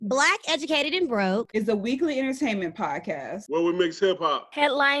Black, Educated, and Broke is a weekly entertainment podcast where we mix hip-hop,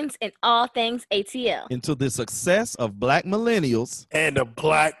 headlines, and all things ATL into the success of Black millennials and the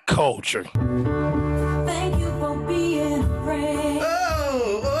Black culture. Thank you for being a friend.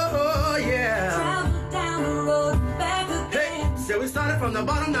 Oh, yeah. Travel down the road, back again. Hey, so we started from the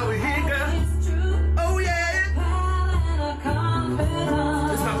bottom, now we're here, girl. It's true. Oh, yeah. Pal and a confidant.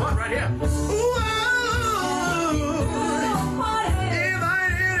 This is my part right here.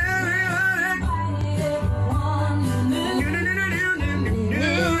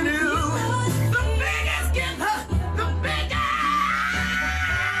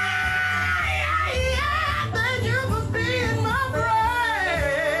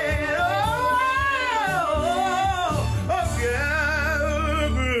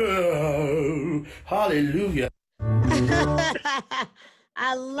 Hallelujah.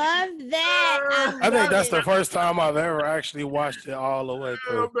 I love that. I think that's the first time I've ever actually watched it all the way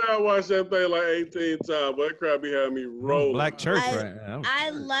through. I watched that thing like 18 times, but that crap be having me rolling. Black church right now. I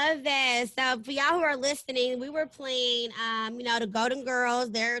love that. So for y'all who are listening, we were playing, the Golden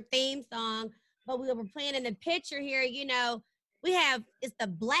Girls, their theme song, but we were playing in the picture here, it's the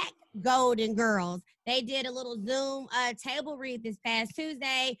Black Golden Girls. They did a little Zoom table read this past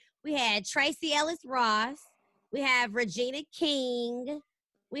Tuesday. We had Tracy Ellis Ross. We have Regina King.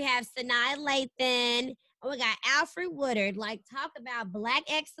 We have Sanaa Lathan. And we got Alfred Woodard. Like, talk about Black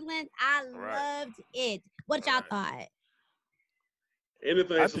excellence. I loved it. What y'all thought?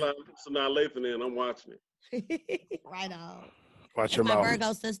 Anything Sanaa Lathan in, I'm watching it. Right on. Watch your my mouth. My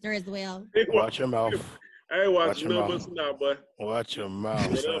Virgo sister as well. Watch your mouth. I ain't watching no but Sanaa, boy. Watch your mouth.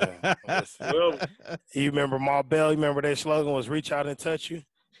 You remember Ma Bell? You remember their slogan was "Reach out and touch you."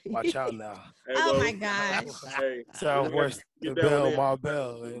 Watch out now. Hey, oh my gosh. Hey, Southwest Bell, Ma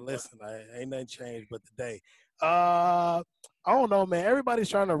Bell. Hey, listen, ain't nothing changed but the day. I don't know, man. Everybody's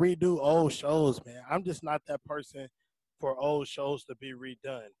trying to redo old shows, man. I'm just not that person for old shows to be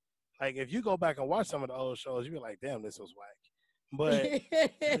redone. Like, if you go back and watch some of the old shows, you be like, damn, this was whack. But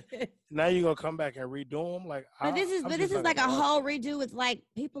now you're gonna come back and redo them. Like, this is like a whole redo with like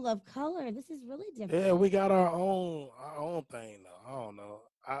people of color. This is really different. Yeah, we got our own thing though. I don't know.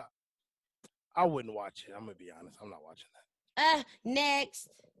 I wouldn't watch it. I'm gonna be honest. I'm not watching that. Next.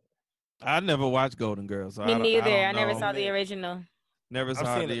 I never watched Golden Girls. So Me neither. I never know. saw the original. Never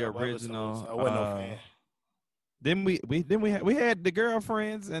saw the original. I wasn't no fan. Then we had the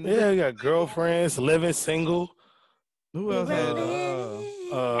girlfriends and we got girlfriends, living single. Who else had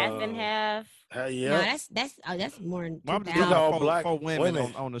half and half? Yeah, no, that's more than I'm just all black four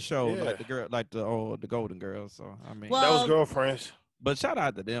women on the show, like the Golden Girls. So I mean, that was girlfriends. But shout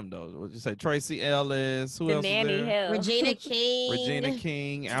out to them though. Would you say Tracy Ellis? Who else was there? Regina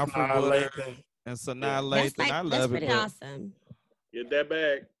King, Alfred Woodard, and Sanaa Lathan. I love that's pretty awesome. Get that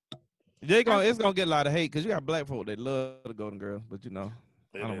back. It's gonna get a lot of hate because you got black folk that love the Golden Girls, but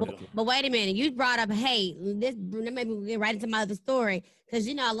But wait a minute, you brought up hate. This made me get right into my other story because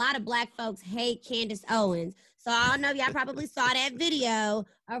a lot of black folks hate Candace Owens. So I don't know if y'all probably saw that video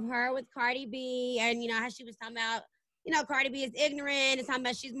of her with Cardi B, and how she was talking about Cardi B is ignorant and talking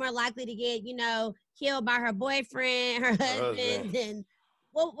about she's more likely to get killed by her boyfriend, her husband, and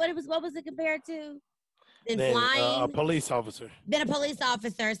what was it compared to? Then flying a police officer. Then a police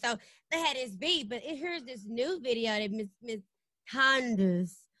officer. So they had this beat, but here's this new video that Miss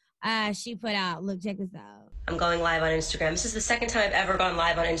Candace, she put out. Look, check this out. I'm going live on Instagram. This is the second time I've ever gone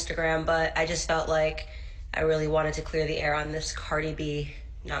live on Instagram, but I just felt like I really wanted to clear the air on this Cardi B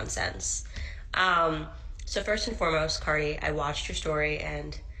nonsense. So first and foremost, Cardi, I watched your story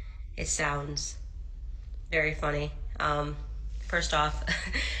and it sounds very funny. First off,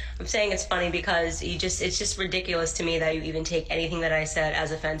 I'm saying it's funny because it's just ridiculous to me that you even take anything that I said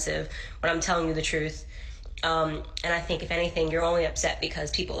as offensive when I'm telling you the truth. And I think, if anything, you're only upset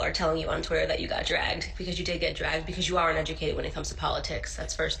because people are telling you on Twitter that you got dragged, because you did get dragged, because you are uneducated when it comes to politics.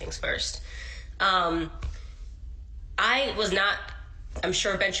 That's first things first. I was not, I'm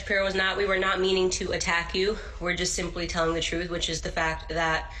sure Ben Shapiro was not, we were not meaning to attack you. We're just simply telling the truth, which is the fact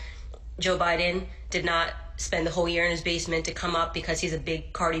that Joe Biden did not spend the whole year in his basement to come up because he's a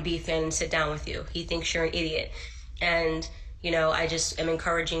big Cardi B fan and sit down with you. He thinks you're an idiot. And I just am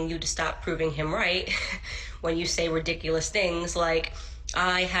encouraging you to stop proving him right when you say ridiculous things like,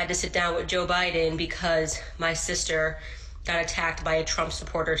 I had to sit down with Joe Biden because my sister got attacked by a Trump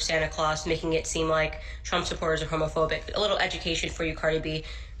supporter, Santa Claus, making it seem like Trump supporters are homophobic. A little education for you, Cardi B.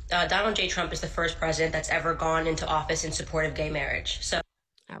 Donald J. Trump is the first president that's ever gone into office in support of gay marriage. So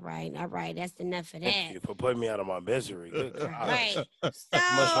All right. That's enough of that. Thank you for putting me out of my misery. Good God. Right.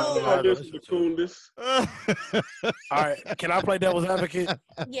 I listen to Kundis. All right. Can I play devil's advocate?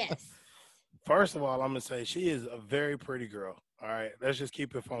 Yes. First of all, I'm gonna say she is a very pretty girl. All right. Let's just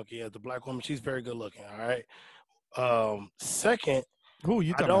keep it funky. As a black woman, she's very good looking. All right. Second, who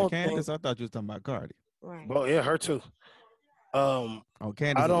you talking about? Candace? I thought you was talking about Cardi. Right. Well, yeah, her too.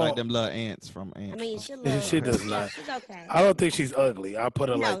 Candace is like them little ants from Ants. I mean, she does not. She's okay. I don't think she's ugly. I put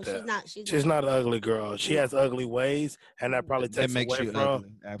her No, like that. she's not. She's not an ugly girl. She has ugly ways, and that probably takes makes away you from ugly.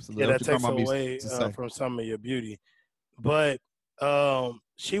 Absolutely. Yeah, that takes away from some of your beauty. But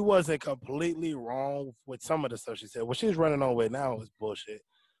she wasn't completely wrong with some of the stuff she said. What she's running on with now is bullshit.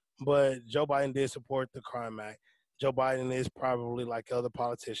 But Joe Biden did support the Crime Act. Joe Biden is probably, like other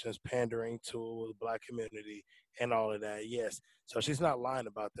politicians, pandering to the black community and all of that. Yes. So she's not lying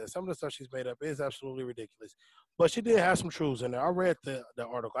about that. Some of the stuff she's made up is absolutely ridiculous. But she did have some truths in there. I read the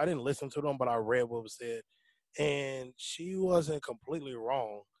article. I didn't listen to them, but I read what was said. And she wasn't completely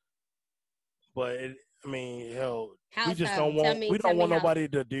wrong. But, hell, we just don't want nobody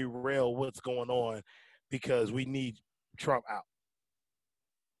to derail what's going on because we need Trump out.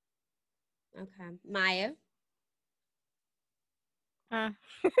 Okay. Maya?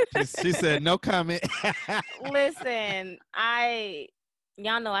 She said no comment. Listen,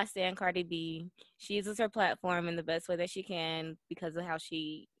 y'all know I stand Cardi B. She uses her platform in the best way that she can because of how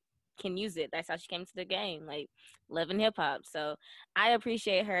she can use it. That's how she came to the game, like loving hip hop. So I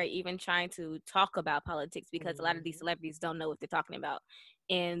appreciate her even trying to talk about politics because a lot of these celebrities don't know what they're talking about.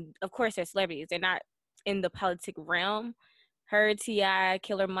 And of course they're celebrities. They're not in the politic realm. Her, T.I.,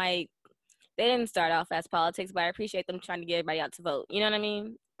 Killer Mike, they didn't start off as politics, but I appreciate them trying to get everybody out to vote. You know what I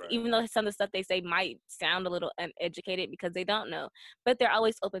mean? Right. Even though some of the stuff they say might sound a little uneducated because they don't know, but they're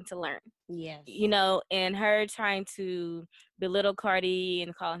always open to learn. Yes. You know, and her trying to belittle Cardi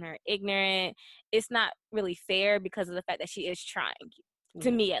and calling her ignorant, it's not really fair because of the fact that she is trying,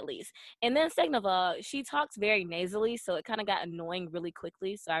 to me at least. And then second of all, she talks very nasally, so it kind of got annoying really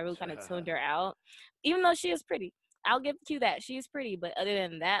quickly, so I really kind of tuned her out, even though she is pretty. I'll give you that. She's pretty, but other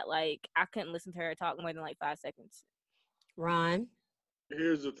than that, like, I couldn't listen to her talk more than like 5 seconds. Ron?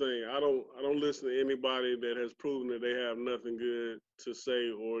 Here's the thing. I don't listen to anybody that has proven that they have nothing good to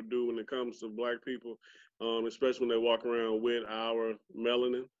say or do when it comes to black people, especially when they walk around with our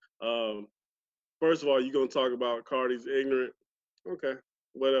melanin. First of all, you're going to talk about Cardi's ignorant. Okay,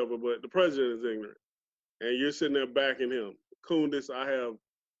 whatever, but the president is ignorant. And you're sitting there backing him. Kundis, I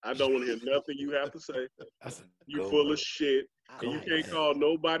don't want to hear nothing you have to say. You full of shit. And you can't call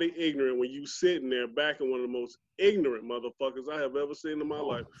nobody ignorant when you sitting there backing one of the most ignorant motherfuckers I have ever seen in my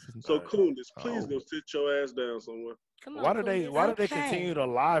life. So Kundis, please go sit your ass down somewhere. Come on, why do they continue to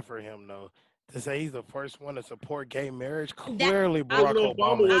lie for him though? To say he's the first one to support gay marriage? Clearly, Barack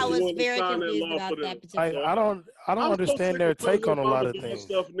Obama. I was very confused about that particular. I don't understand their take on a lot of things.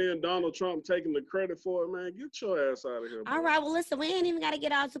 Stuff, and then Donald Trump taking the credit for it, man. Get your ass out of here. Bro. All right, well, listen, we ain't even got to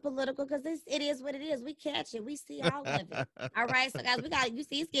get out to political because it is what it is. We catch it. We see all of it. All right, so guys, you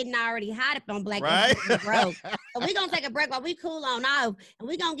see, it's getting already hot up on Black right? Broke. So we're going to take a break while we cool on off, and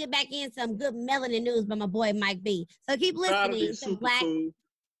we're going to get back in some good melanin news by my boy Mike B. So keep listening to Black. Cool.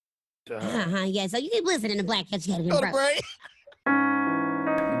 Yeah, so you keep listening to Black Educated and Broke.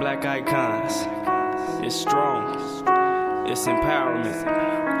 Black icons. It's strong. It's empowerment.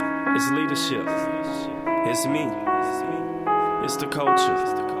 It's leadership. It's me. It's the culture.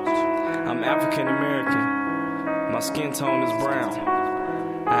 I'm African American. My skin tone is brown.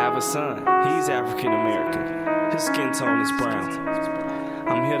 I have a son. He's African American. His skin tone is brown.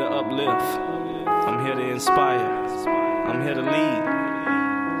 I'm here to uplift. I'm here to inspire. I'm here to lead.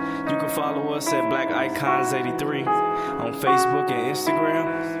 You can follow us at Black Icons 83 on Facebook and Instagram.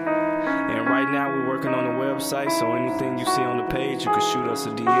 And right now we're working on the website, so anything you see on the page, you can shoot us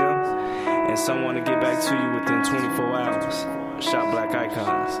a DM. And someone to get back to you within 24 hours. Shop Black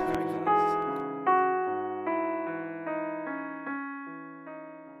Icons.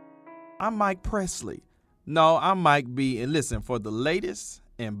 I'm Mike Presley. No, I'm Mike B. And listen, for the latest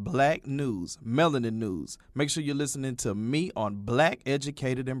in Black news, melanin news, make sure you're listening to me on Black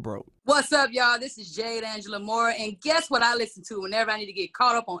Educated and Broke. What's up, y'all? This is Jade Angela Moore, and guess what I listen to whenever I need to get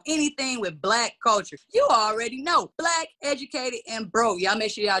caught up on anything with Black culture? You already know, Black Educated and Broke. Y'all make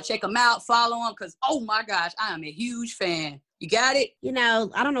sure y'all check them out, follow them, because, oh my gosh, I am a huge fan. You got it? You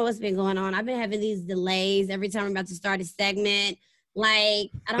know, I don't know what's been going on. I've been having these delays every time I'm about to start a segment.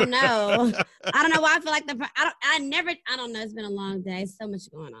 Like, I don't know. I don't know why I feel like I don't know. It's been a long day. So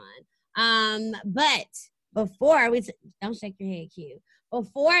much going on. But before don't shake your head, Q.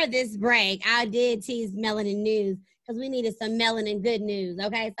 before this break, I did tease Melanin News because we needed some melanin good news.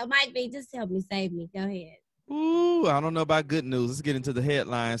 Okay, so Mike B, just help me, save me. Go ahead. Ooh, I don't know about good news. Let's get into the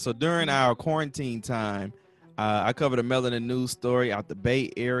headlines. So during our quarantine time, I covered a Melanin News story out the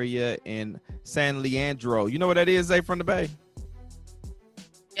Bay Area in San Leandro. You know what that is, Zay, from the Bay?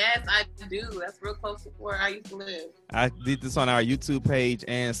 Yes, I do. That's real close to where I used to live. I did this on our YouTube page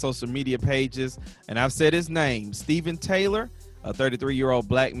and social media pages, and I've said his name. Stephen Taylor, a 33-year-old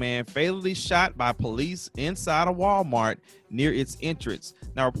black man, fatally shot by police inside a Walmart near its entrance.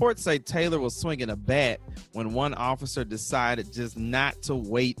 Now, reports say Taylor was swinging a bat when one officer decided just not to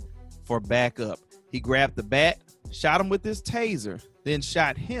wait for backup. He grabbed the bat, shot him with his taser, then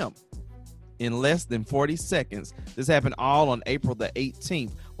shot him in less than 40 seconds. This happened all on April the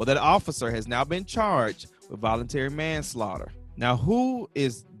 18th. Well, that officer has now been charged with voluntary manslaughter. Now, who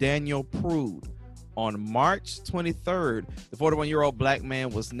is Daniel Prude? On March 23rd, the 41-year-old black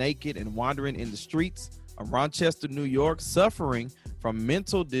man was naked and wandering in the streets of Rochester, New York, suffering from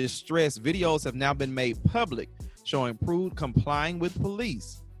mental distress. Videos have now been made public showing Prude complying with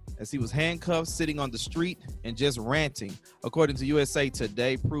police as he was handcuffed, sitting on the street, and just ranting. According to USA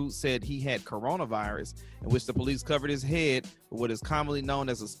Today, Prude said he had coronavirus, in which the police covered his head with what is commonly known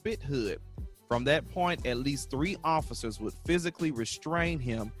as a spit hood. From that point, at least 3 officers would physically restrain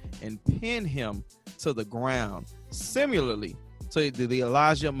him and pin him to the ground. Similarly to the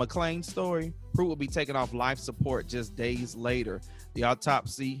Elijah McClain story, Prude will be taken off life support just days later. The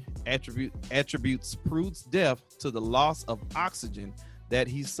autopsy attributes Prude's death to the loss of oxygen that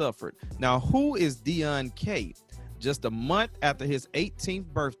he suffered. Now, who is Dion K? Just a month after his 18th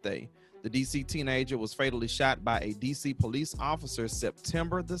birthday, the DC teenager was fatally shot by a DC police officer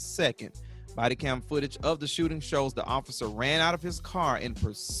September the 2nd. Body cam footage of the shooting shows the officer ran out of his car in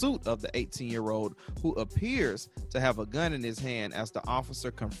pursuit of the 18-year-old, who appears to have a gun in his hand as the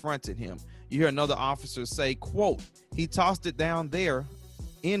officer confronted him. You hear another officer say, quote, "He tossed it down there,"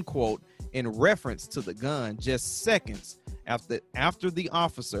 end quote, in reference to the gun just seconds after the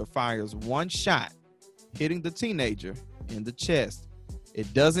officer fires one shot, hitting the teenager in the chest.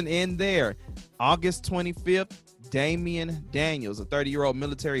 It doesn't end there. August 25th, Damian Daniels, a 30-year-old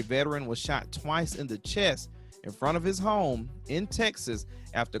military veteran, was shot twice in the chest in front of his home in Texas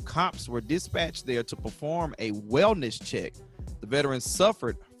after cops were dispatched there to perform a wellness check. The veteran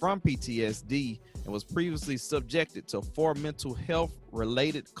suffered from PTSD and was previously subjected to 4 mental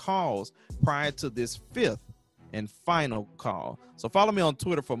health-related calls prior to this 5th and final call. So follow me on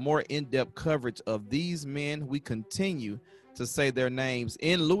Twitter for more in-depth coverage of these men. We continue to say their names.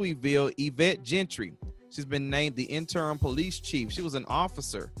 In Louisville, Yvette Gentry. She's been named the interim police chief. She was an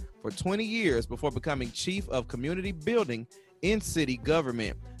officer for 20 years before becoming chief of community building in city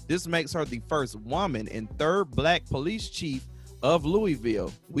government. This makes her the first woman and 3rd black police chief of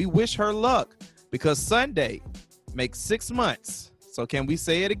Louisville. We wish her luck because Sunday makes 6 months. So can we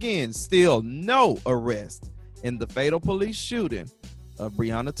say it again? Still no arrest in the fatal police shooting of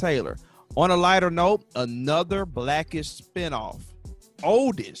Breonna Taylor. On a lighter note, another Blackish spinoff,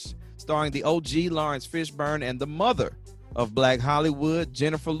 Oldish, starring the OG Lawrence Fishburne and the mother of Black Hollywood,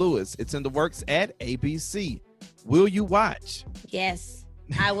 Jennifer Lewis. It's in the works at ABC. Will you watch? Yes,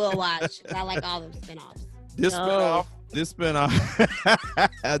 I will watch. I like all them spinoffs. This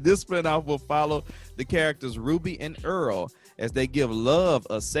spinoff will follow the characters Ruby and Earl as they give love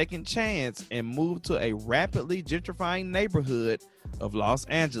a second chance and move to a rapidly gentrifying neighborhood of Los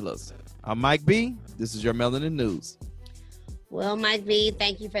Angeles. I'm Mike B. This is your Melanin News. Well, Mike B,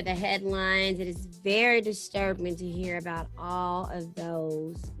 thank you for the headlines. It is very disturbing to hear about all of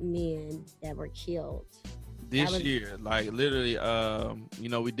those men that were killed. This year, like literally,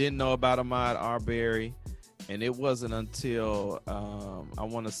 we didn't know about Ahmaud Arbery, and it wasn't until I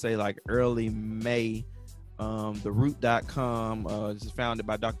want to say like early May, the Root.com, just founded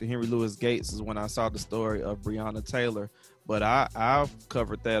by Dr. Henry Louis Gates, is when I saw the story of Breonna Taylor. But I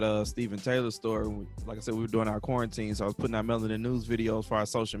covered that Stephen Taylor story. Like I said, we were doing our quarantine, so I was putting out Melanin News videos for our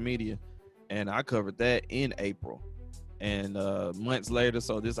social media, and I covered that in April. And months later,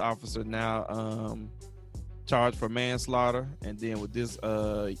 so this officer now charged for manslaughter, and then with this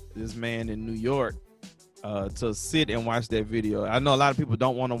man in New York to sit and watch that video. I know a lot of people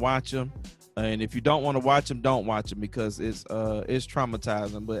don't want to watch them, and if you don't want to watch them, don't watch them because it's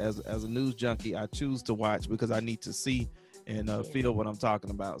traumatizing. But as a news junkie, I choose to watch because I need to see and feel what I'm talking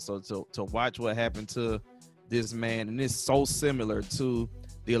about. So to watch what happened to this man, and it's so similar to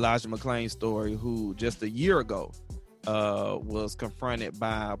the Elijah McClain story, who just a year ago was confronted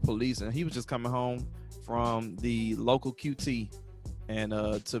by police, and he was just coming home from the local QT, and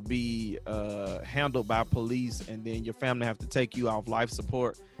to be handled by police, and then your family have to take you off life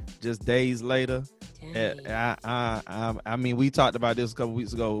support just days later. I mean, we talked about this a couple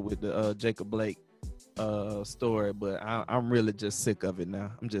weeks ago with the Jacob Blake story, but I'm really just sick of it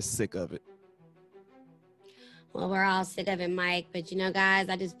now. I'm just sick of it. Well, we're all sick of it, Mike. But, guys,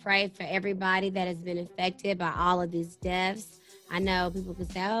 I just pray for everybody that has been affected by all of these deaths. I know people can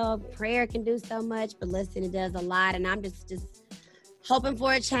say, oh, prayer can do so much, but listen, it does a lot. And I'm just hoping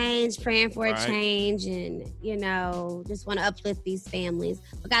for a change, praying for a change, and, just want to uplift these families.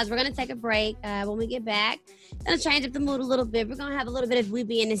 But, guys, we're going to take a break. When we get back, going to change up the mood a little bit. We're going to have a little bit of We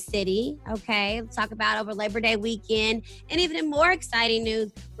Be in the City, okay? Let's talk about over Labor Day weekend. And even in more exciting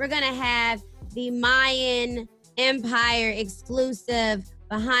news, we're going to have the Mayan Empire exclusive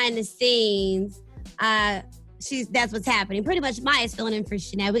behind the scenes. That's what's happening. Pretty much Maya's filling in for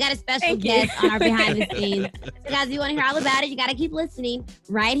Chanel. We got a special guest on our behind the scenes. So guys, if you want to hear all about it, you got to keep listening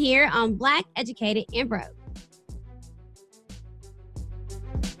right here on Black, Educated, and Broke.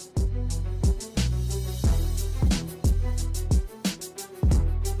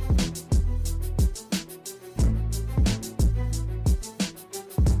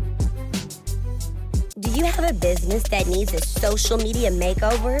 Do you have a business that needs a social media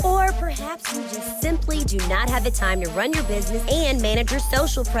makeover? Or perhaps you just simply do not have the time to run your business and manage your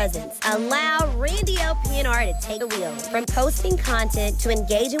social presence? Allow Randy O PNR to take the wheel. From posting content to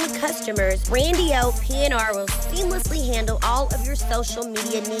engaging with customers, Randy O PNR will seamlessly handle all of your social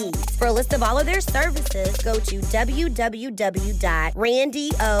media needs. For a list of all of their services, go to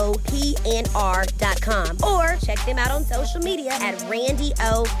www.randyopnr.com or check them out on social media at Randy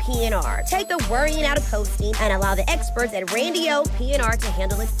O PNR. Take the worrying out of posting and allow the experts at Randy O PNR to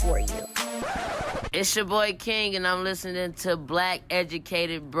handle it for you. It's your boy King, and I'm listening to Black,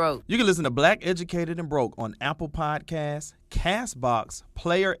 Educated, Broke. You can listen to Black, Educated, and Broke on Apple Podcasts, CastBox,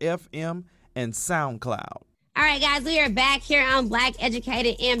 Player FM, and SoundCloud. All right, guys, we are back here on Black,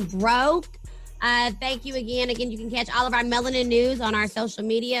 Educated, and Broke. Thank you again. Again, you can catch all of our melanin news on our social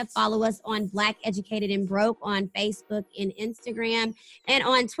media. Follow us on Black, Educated, and Broke on Facebook and Instagram. And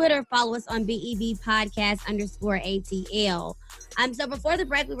on Twitter, follow us on BEB Podcast _ATL. So before the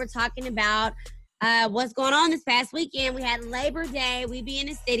break, we were talking about what's going on this past weekend. We had Labor Day. We be in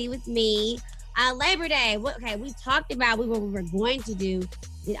the city with me. Labor Day. We talked about what we were going to do.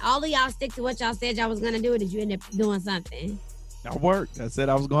 Did all of y'all stick to what y'all said y'all was going to do, or did you end up doing something? I worked. I said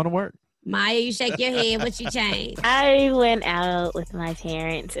I was going to work. Maya, you shake your head. What you changed? I went out with my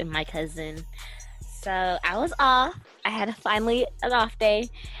parents and my cousin. So I was off. I had finally an off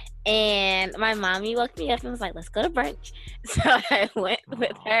day. And my mommy woke me up and was like, let's go to brunch. So I went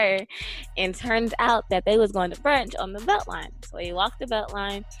with her. And turned out that they was going to brunch on the Beltline. So we walked the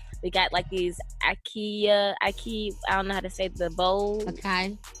Beltline. We got like these Ikea, I don't know how to say the bowls.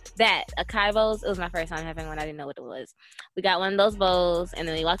 Okay. Acai bowls. It was my first time having one. I didn't know what it was. We got one of those bowls, and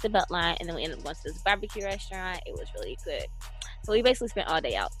then we walked the Beltline, and then we ended up going to this barbecue restaurant. It was really good. So we basically spent all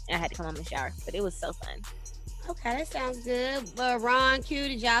day out, and I had to come home and shower, but it was so fun. Okay, that sounds good. But Ron, Q,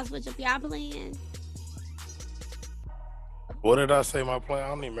 did y'all switch up y'all plans? What did I say my plan? I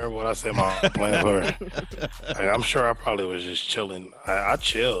don't even remember what I said my plan were. I'm sure I probably was just chilling. I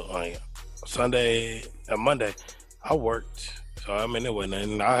chilled. Like Sunday and Monday, I worked. So, I mean, it wasn't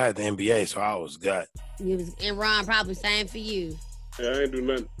nothing. I had the NBA, so I was gut. And Ron, probably same for you. Yeah, I ain't do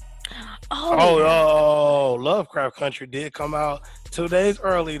nothing. Oh, Lovecraft Country did come out 2 days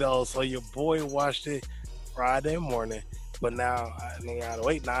early, though. So your boy watched it Friday morning. But now I gotta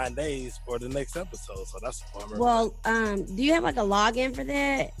wait 9 days for the next episode. So that's a bummer. Well, do you have like a login for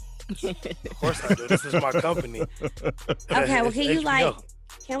that? Of course I do. This is my company. Okay, well, can you HBO.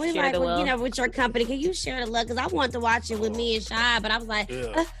 Can we Share with your company, can you share the love? Because I wanted to watch it with me and Shy, but I was like,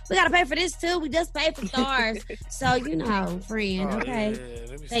 we got to pay for this too. We just paid for stars. So, friend, okay.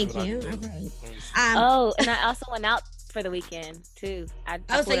 Thank you. Okay. And I also went out for the weekend too.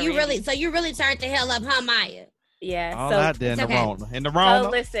 So you really turned the hell up, huh, Maya? Yeah. All out there in the Rona. In the Rona. So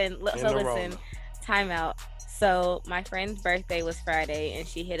listen, time out. So my friend's birthday was Friday, and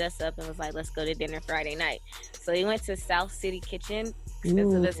she hit us up and was like, let's go to dinner Friday night. So we went to South City Kitchen.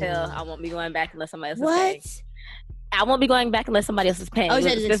 Expensive as hell. I won't be going back unless somebody else is paying. I won't be going back unless somebody else is paying. Oh, it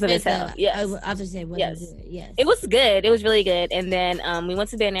was expensive as hell. Yes. I was just saying, yes. Yes. It was good. It was really good. And then we went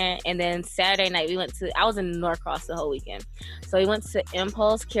to dinner, and then Saturday night I was in Norcross the whole weekend. So we went to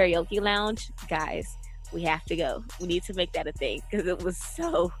Impulse Karaoke Lounge. Guys, we have to go. We need to make that a thing because it was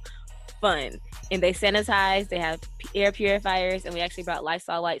so fun. And they sanitize, they have air purifiers, and we actually brought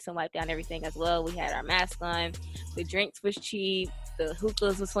Lysol wipes and wiped down everything as well. We had our mask on. The drinks was cheap. The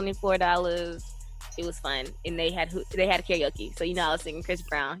hookahs was $24. It was fun, and they had karaoke. So I was singing Chris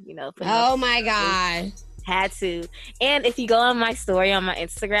Brown. Oh my God. Had to. And if you go on my story on my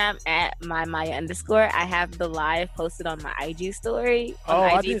Instagram at @Maya_, I have the live posted on my IG story.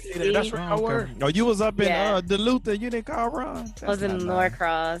 I did see that. That's right. Okay. Oh, you was up in Duluth and you didn't call Ron? I was in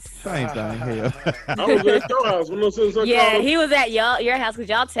Norcross. Same thing. Hell. I was at your house. He was at your house because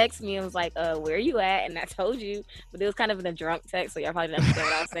y'all texted me and was like, where you at? And I told you, but it was kind of in a drunk text, so y'all probably didn't understand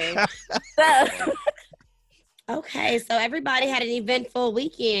what I was saying. Okay, so everybody had an eventful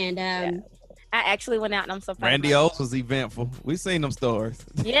weekend. I actually went out and I'm so proud. Randy Oaks was eventful. We seen them stories.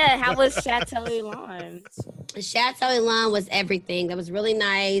 Yeah, how was Chateau Elan? Chateau Elan was everything. That was really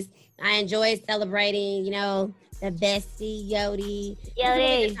nice. I enjoyed celebrating, the bestie, Yodi. It was a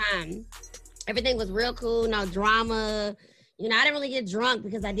really good time. Everything was real cool, no drama. I didn't really get drunk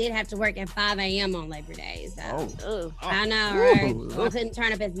because I did have to work at 5 a.m. on Labor Day. So I know, right? So I couldn't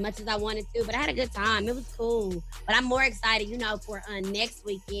turn up as much as I wanted to, but I had a good time. It was cool. But I'm more excited, for next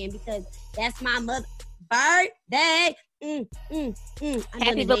weekend because that's my birthday.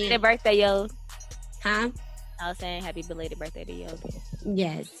 Happy belated birthday, yo. Huh? I was saying happy belated birthday to you.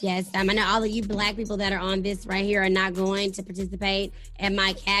 Yes. I know all of you Black people that are on this right here are not going to participate at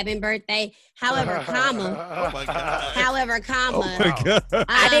my cabin birthday. However, Oh my God.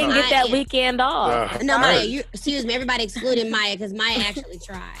 I didn't get that weekend off. No, Maya, excuse me, everybody excluding Maya because Maya actually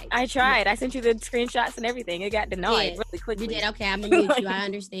tried. I tried. I sent you the screenshots and everything. It got denied really quickly. You did? Okay, I'm gonna mute you. I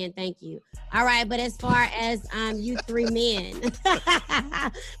understand. Thank you. All right, but as far as you three men,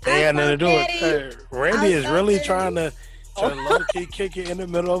 they had nothing to do with Randy is really trying to low-key kick it in the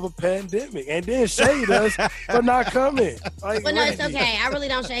middle of a pandemic and then shade us for not coming. But no, it's okay. I really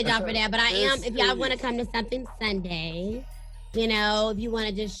don't shade y'all for that. But I am, if y'all want to come to something Sunday, if you want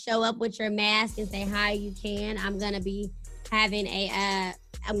to just show up with your mask and say hi, you can. I'm going to be having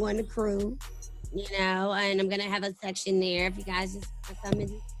I'm going to crew, and I'm going to have a section there. If you guys just come and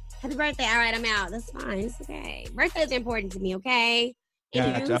happy birthday. All right, I'm out. That's fine. It's okay. Birthday is important to me, okay?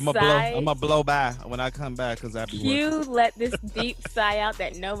 Gotcha. I'm gonna blow by when I come back because I be working. You let this deep sigh out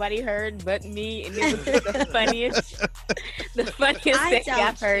that nobody heard but me, and it was the funniest thing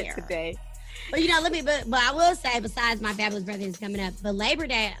I've heard today. But but I will say, besides my fabulous birthday is coming up, but Labor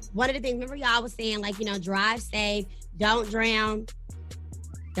Day, one of the things, remember y'all was saying drive safe, don't drown.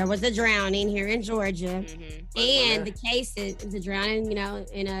 There was a drowning here in Georgia, and the cases, the drowning,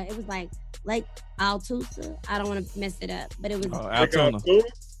 it was like Lake Altusa. I don't want to mess it up, but it was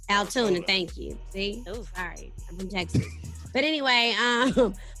Altoona. Thank you. See? Oh, sorry. I'm from Texas. But anyway,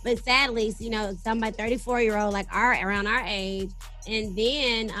 but sadly, somebody 34-year-old around our age, and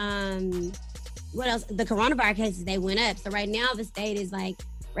then what else? The coronavirus cases, they went up. So right now the state is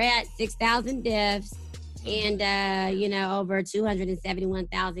we're at 6,000 deaths and over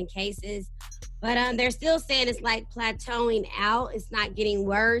 271,000 cases. But they're still saying it's plateauing out. It's not getting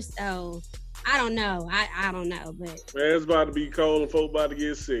worse. So I don't know. I don't know. But man, it's about to be cold and folk about to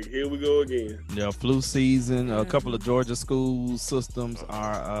get sick. Here we go again. Yeah, flu season. A couple of Georgia school systems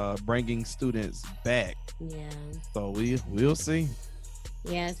are bringing students back. Yeah. So we'll see.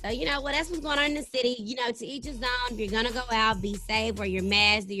 Yeah, so that's what's going on in the city. To each his own. If you're gonna go out, be safe, wear your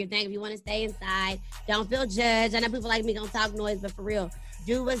mask, do your thing. If you want to stay inside, don't feel judged. I know people like me gonna talk noise, but for real,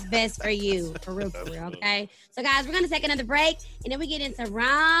 do what's best for you. For real, okay? So guys, we're gonna take another break and then we get into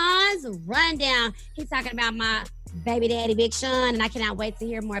Ron's rundown. He's talking about my baby daddy, Big Sean, and I cannot wait to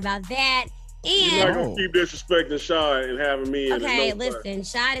hear more about that. And you're not gonna keep disrespecting Shad and having me. Okay, listen,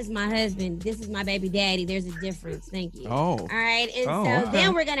 Shad is my husband. This is my baby daddy. There's a difference. Thank you. Oh. All right, and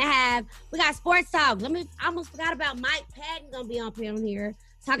then we're gonna we got sports talk. I almost forgot about Mike Patton gonna be on here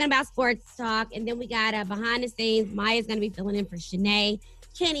talking about sports talk, and then we got behind the scenes. Maya's gonna be filling in for Shanae,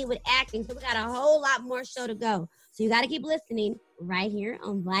 Kenny with acting. So we got a whole lot more show to go. So you got to keep listening right here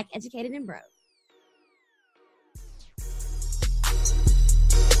on Black Educated and Broke.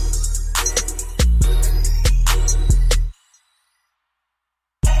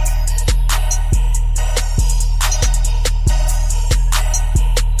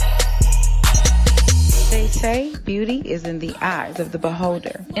 They say beauty is in the eyes of the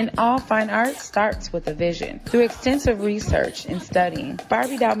beholder, and all fine art starts with a vision. Through extensive research and studying,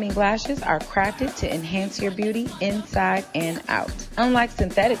 Barbie Doll Me lashes are crafted to enhance your beauty inside and out. Unlike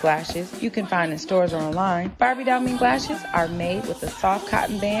synthetic lashes you can find in stores or online, Barbie Doll Me lashes are made with a soft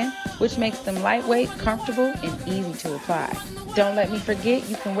cotton band, which makes them lightweight, comfortable, and easy to apply. Don't let me forget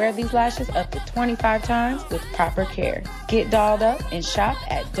you can wear these lashes up to 25 times with proper care. Get dolled up and shop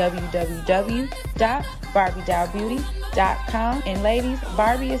at www.barbiedollbeauty.com. And ladies,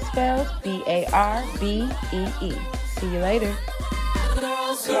 Barbie is spelled B-A-R-B-E-E. See you later.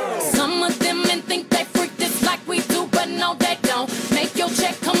 Girls Some of them men think they freak this like we do, but no, they don't. Make your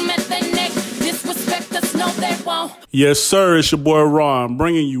check come at the neck. Disrespect us, no, they won't. Yes, sir, it's your boy Ron,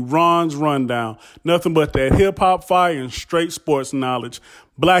 bringing you Ron's Rundown. Nothing but that hip-hop fire and straight sports knowledge.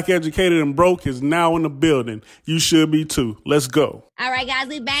 Black Educated and Broke is now in the building. You should be too. Let's go. All right, guys,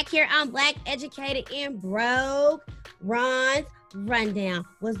 we back here on Black Educated and Broke. Ron's Rundown.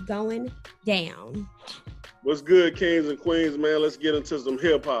 What's going down? What's good, kings and queens, man? Let's get into some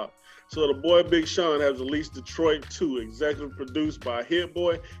hip-hop. So the boy Big Sean has released Detroit 2, executive produced by Hit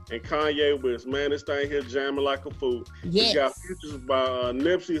Boy and Kanye West. Man, this thing here jamming like a fool. Yes. It's got features by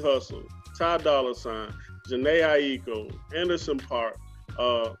Nipsey Hussle, Ty Dolla $ign, Jhené Aiko, Anderson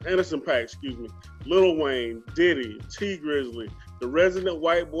 .Paak, Lil Wayne, Diddy, T Grizzly, the resident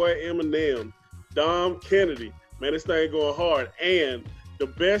white boy Eminem, Dom Kennedy. Man, this thing going hard. And the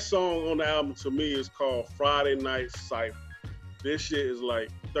best song on the album to me is called Friday Night Cypher. This shit is like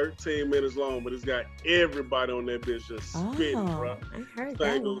 13 minutes long, but it's got everybody on that bitch just spitting, bro. I heard This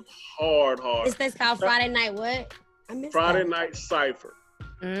that thing one. goes hard. Is this called Friday Night what? I missed Friday that. Night Cypher.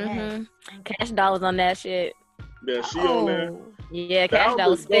 Mm-hmm. Cash Doll was on that shit. Yeah, she on there. Yeah, That Cash Doll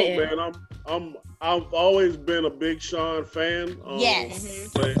was was dope, spitting. man. I've always been a big Sean fan. Yes.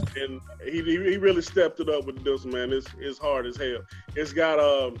 And he really stepped it up with this, man. It's hard as hell. It's got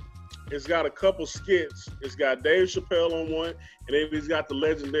a couple skits. It's got Dave Chappelle on one, and then he's got the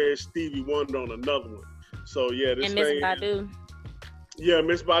legendary Stevie Wonder on another one. So yeah, this And Miss thing. Badu. Yeah,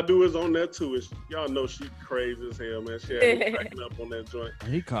 Miss Badu is on there too. Y'all know she crazy as hell, man. She had me cracking up on that joint.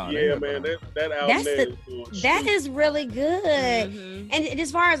 He called Yeah, man, that album there is doing That shit. is really good. And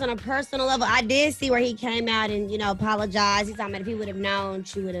as far as on a personal level, I did see where he came out and, apologized. He's talking about if he would have known,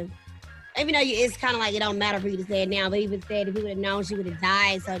 she would have, even though it's kind of like it don't matter for you to say it now, but he would said if he would have known, she would have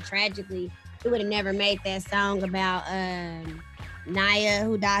died so tragically. He would have never made that song about Naya,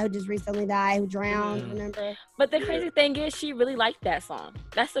 who just recently died, who drowned, remember? But the crazy thing is, she really liked that song.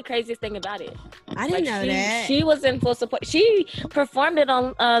 That's the craziest thing about it. I didn't know that. She was in full support. She performed it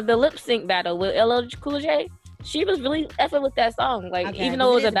on the lip sync battle with LL Cool J. She was really effing with that song. Like, Okay, even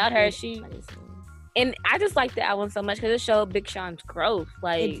though it was is a about her, good and I just like the album so much because it showed Big Sean's growth.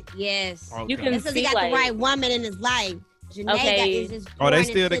 Like, Yes. you can That's 'cause see he got like the right woman in his life. Janae Okay. is just Oh, they pouring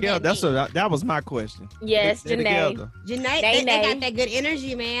still into together. that That was my question. Yes, They Janae. together. Janae, they got that good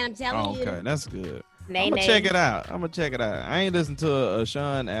energy, man. I'm telling you. Okay, that's good. Nay, I'm gonna nay. check it out. I ain't listened to a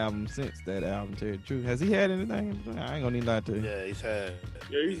Sean album since that album. Tell you the truth, has he had anything? I ain't gonna need lie to you. Yeah, he's had.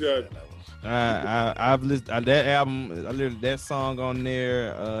 Yeah, he's got. I've listened that album. I listened to that song on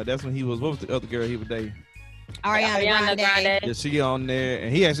there. That's when he was. What was the other girl he was dating? Ariana Grande. Yeah, she on there,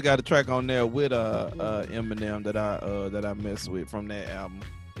 and he actually got a track on there with Eminem that I messed with from that album.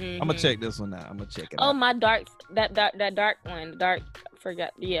 I'm gonna check this one out. I'm gonna check it Oh, out. my dark one.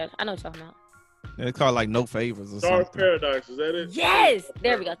 Forgot. Yeah, I know what you're talking about. It's called like No Favors or Dark something. Paradise, is that it? Yes,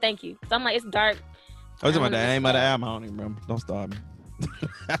 there we go. Thank you. So I'm like, it's dark. I was talking about the name of the album. I don't even remember. Don't start me.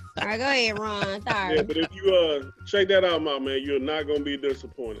 All right, go ahead, Ron. Sorry. Yeah, but if you check that album out, man, you're not gonna be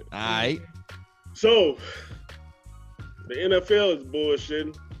disappointed. All right. So the NFL is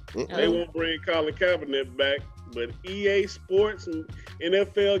bullshitting. They won't bring Colin Kaepernick back, but EA Sports and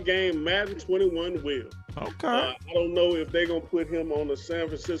NFL game Madden 21 will. Okay. I don't know if they're going to put him on the San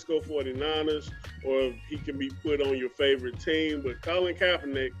Francisco 49ers or if he can be put on your favorite team, but Colin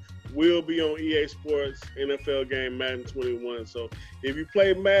Kaepernick will be on EA Sports NFL game Madden 21. So if you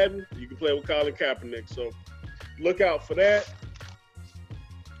play Madden, you can play with Colin Kaepernick. So look out for that.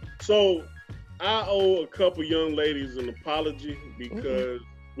 So I owe a couple young ladies an apology because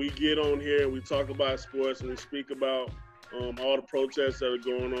we get on here and we talk about sports and we speak about all the protests that are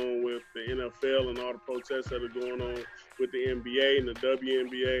going on with the NFL and all the protests that are going on with the NBA and the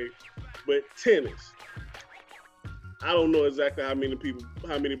WNBA. But tennis, I don't know exactly how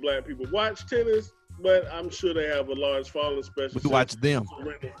many black people watch tennis, but I'm sure they have a large following, especially We watch them.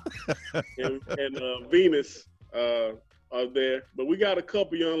 and Venus are there. But we got a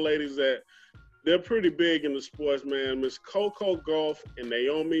couple young ladies that they're pretty big in the sports, man. Miss Coco Gauff and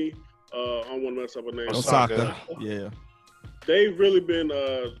Naomi, I don't want to mess up her name. Osaka. Yeah. They've really been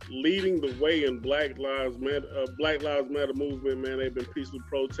leading the way in Black Lives Matter movement, man. They've been peacefully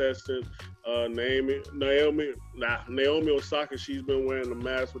protesting. Naomi Osaka, she's been wearing the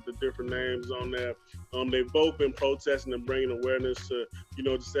mask with the different names on there. They've both been protesting and bringing awareness to,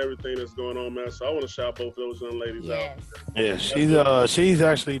 just everything that's going on, man. So I want to shout both those young ladies out. Yeah, she's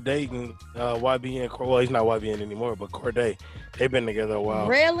actually dating YBN. Well, he's not YBN anymore, but Corday. They've been together a while.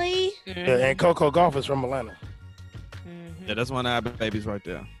 Really? Yeah, and Coco Gauff is from Atlanta. Yeah, that's one of our babies right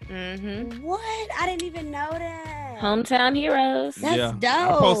there. Mm-hmm. What? I didn't even know that. Hometown heroes. That's dope.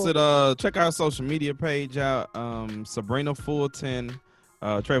 I posted, check our social media page out. Sabrina Fulton,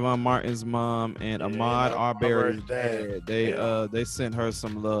 Trayvon Martin's mom, and Ahmaud Arbery's dad. They sent her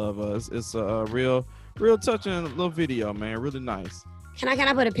some love. It's a real touching little video, man. Really nice. Can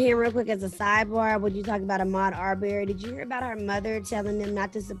I put a pin real quick as a sidebar? When you talk about Ahmaud Arbery, did you hear about her mother telling them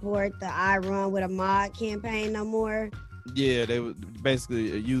not to support the I Run with Ahmaud campaign no more? Yeah, they were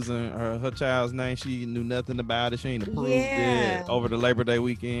basically using her child's name. She knew nothing about it. She ain't approved it over the Labor Day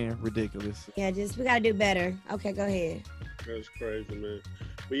weekend. Ridiculous. Yeah, we gotta do better. Okay, go ahead. That's crazy, man.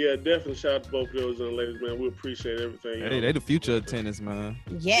 But yeah, definitely shout out to both of those young ladies, man. We appreciate everything. Hey, they the future of tennis, man.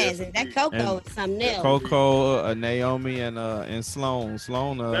 Yes, and that Coco is something else. Coco, Naomi, and Sloane.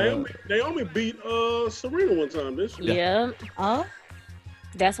 Naomi beat Serena one time, didn't she? Yeah. Oh.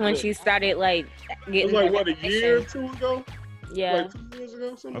 That's when she started like getting. It was like what, a year or two ago? Yeah. Like 2 years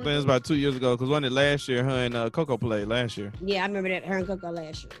ago, something. I think it was about 2 years ago because wasn't it last year? Her and Coco played last year. Yeah, I remember that her and Coco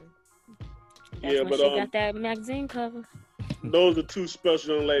last year. That's when she got that magazine cover. Those are two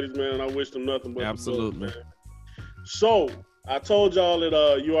special young ladies, man, and I wish them nothing but absolutely. the best, man. So I told y'all that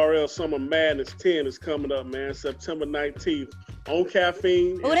URL Summer Madness 10 is coming up, man, September 19th on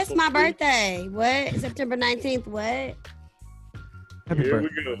Caffeine. Oh, that's my birthday. What? September 19th, what? Here we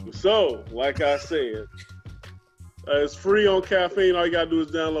go. So, like I said, it's free on Caffeine. All you got to do is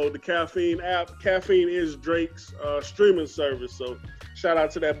download the Caffeine app. Caffeine is Drake's streaming service. So, shout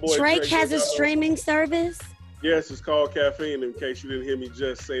out to that boy. Drake has a streaming service? Yes, it's called Caffeine, in case you didn't hear me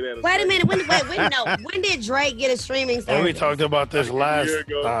just say that. Wait a minute. When did Drake get a streaming service? And we talked about this last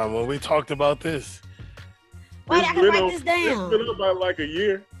time. When we talked about this. Wait, I can write this down. It's been about like a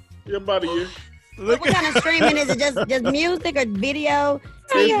year. Yeah, about a year. What kind of streaming is it? Just music or video?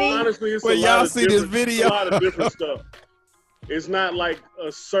 TV? Honestly, it's Well, y'all see this video. A lot of different stuff. It's not like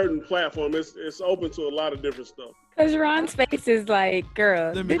a certain platform. It's open to a lot of different stuff. Cause Ron's face is like,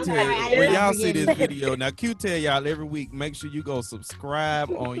 girl. Let me tell you, when y'all see this video, now Q tell y'all every week, make sure you go subscribe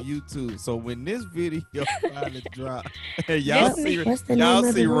on YouTube. So when this video finally drop, y'all see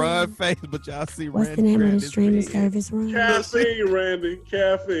Ron's face, but y'all see What's Randy. the name of the streaming service, Ron? Caffeine, Randy.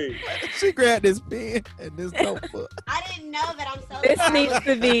 Caffeine. She grabbed this pen and this notebook. I didn't know that. I'm so This sorry.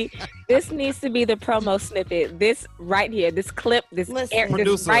 needs to be the promo snippet. This right here, this clip, this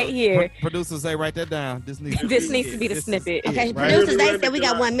Producer, right here. Producers say write that down. This needs to be the snippet. Okay, Right. producers, they Randy, said we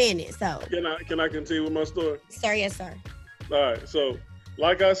got 1 minute, so. Can I continue with my story? Sir, yes, sir. All right, so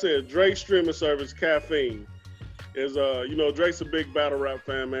like I said, Drake's streaming service Caffeine is Drake's a big battle rap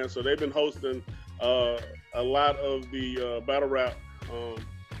fan, man. So they've been hosting a lot of the battle rap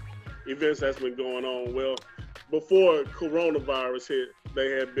events that's been going on. Well, before coronavirus hit, they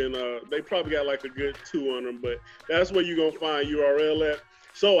had been they probably got like a good 2 on them, but that's where you're gonna find URL at.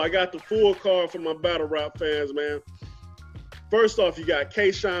 So I got the full card for my battle rap fans, man. First off, you got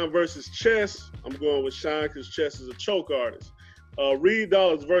K-Shine versus Chess. I'm going with Shine because Chess is a choke artist. Reed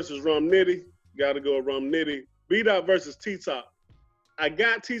Dollars versus Rum Nitty. Got to go with Rum Nitty. B-Dot versus T-Top. I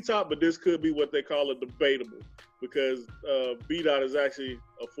got T-Top, but this could be what they call a debatable because B-Dot is actually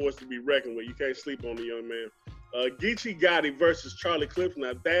a force to be reckoned with. You can't sleep on the young man. Geechee Gotti versus Charlie Clips.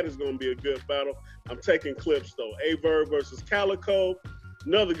 Now, that is going to be a good battle. I'm taking Clips, though. Averb versus Calico.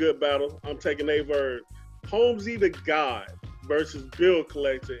 Another good battle. I'm taking Averb. Holmesy the God versus Bill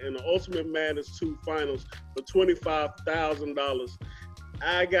Collector in the Ultimate Madness 2 finals for $25,000.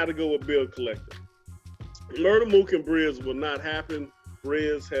 I got to go with Bill Collector. Murder Mook and Briz will not happen.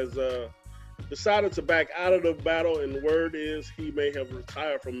 Briz has decided to back out of the battle, and the word is he may have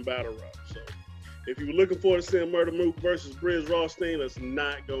retired from battle rap. So if you were looking forward to seeing Murder Mook versus Briz Rothstein, that's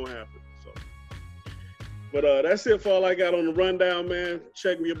not going to happen. But that's it for all I got on the rundown, man.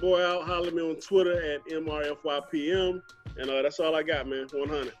 Check your boy out. Holler at me on Twitter at MRFYPM. And that's all I got, man.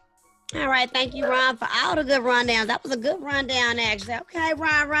 100. All right. Thank you, Ron, for all the good rundowns. That was a good rundown, actually. Okay,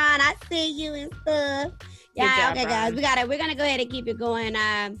 Ron, I see you and stuff. Yeah, okay, guys. We're going to go ahead and keep it going.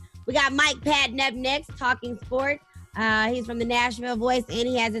 We got Mike Patton up next, talking sports. He's from the Nashville Voice, and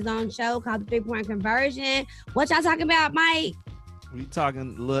he has his own show called The 3-Point Conversion. What y'all talking about, Mike? We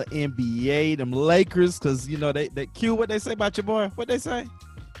talking a little NBA, them Lakers, because, they Q, what they say about your boy? What they say?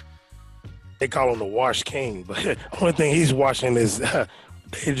 They call him the Wash King, but the only thing he's washing is they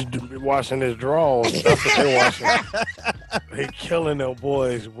washing his drawers. That's what they're washing. They killing them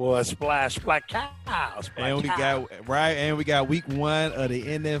boys, boy. Splash, splash, cow. And we got week 1 of the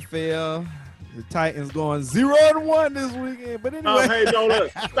NFL. The Titans going 0-1 this weekend. But anyway. Stop hating on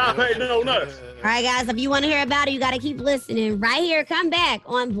us. Stop hating on us. All right, guys. If you want to hear about it, you got to keep listening. Right here, come back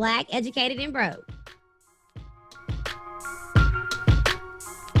on Black, Educated, and Broke.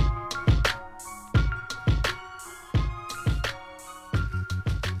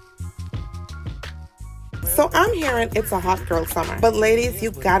 I'm hearing it's a hot girl summer, but ladies,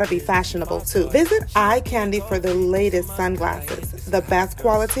 you gotta be fashionable too. Visit Eye Candy for the latest sunglasses, the best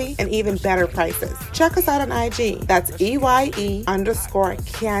quality, and even better prices. Check us out on IG. That's EYE_candy.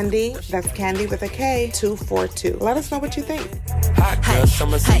 That's candy with a K 242. Let us know what you think.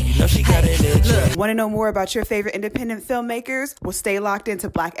 Want to know more about your favorite independent filmmakers? Well, stay locked into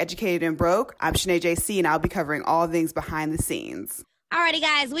Black Educated and Broke. I'm Shanae JC, and I'll be covering all things behind the scenes. Alrighty,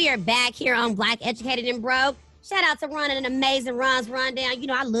 guys, we are back here on Black Educated and Broke. Shout out to running an amazing Ron's Rundown. You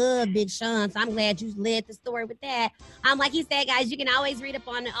know, I love Big Sean, so I'm glad you led the story with that. Like he said, guys, you can always read up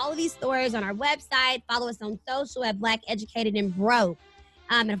on all of these stories on our website. Follow us on social at Black Educated and Broke.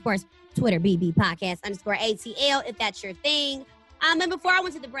 And, of course, Twitter, BB Podcast _ATL, if that's your thing. And before I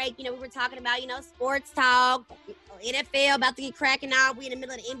went to the break, we were talking about, sports talk, NFL about to get cracking out. We in the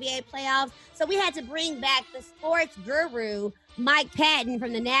middle of the NBA playoffs. So we had to bring back the sports guru, Mike Patton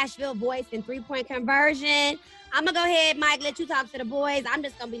from the Nashville Voice and 3-point conversion. I'm going to go ahead, Mike, let you talk to the boys. I'm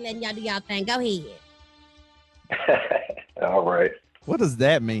just going to be letting y'all do y'all thing. Go ahead. All right. What does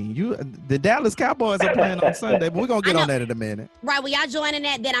that mean? The Dallas Cowboys are playing on Sunday, but we're going to get on that in a minute. Right, well, y'all joining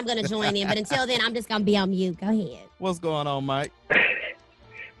that, then I'm going to join in. But until then, I'm just going to be on mute. Go ahead. What's going on, Mike?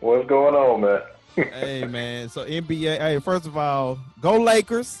 What's going on, man? Hey, man. So, NBA, hey, first of all, go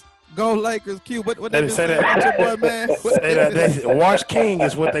Lakers. Go Lakers. Q, what they say that? Your boy, man? Say that. Wash King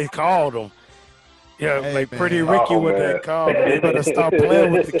is what they called him. Yeah, hey, like man. Pretty Ricky, what they called him. They better stop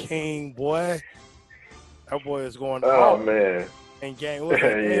playing with the King, boy. That boy is going Oh, man. In game, what was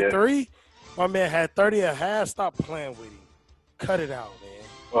that, game 3? My man had 30 and a half. Stop playing with him. Cut it out, man.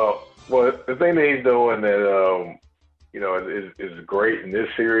 Well, the thing that he's doing that, is great in this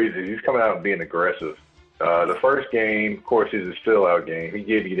series is he's coming out and being aggressive. The first game, of course, is a still-out game. He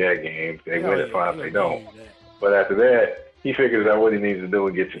gives you that game. They win it, fine. They don't. But after that, he figures out what he needs to do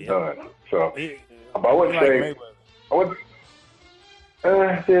and gets it done. So, but I wouldn't say – I'll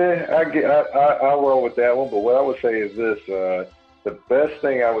roll with that one. But what I would say is this the best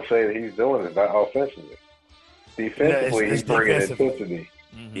thing I would say that he's doing is not offensively. Defensively, he's bringing intensity.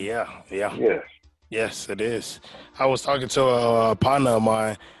 Mm-hmm. Yeah. Yes, it is. I was talking to a partner of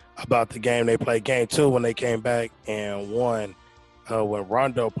mine about the game. They played game 2 when they came back and won. When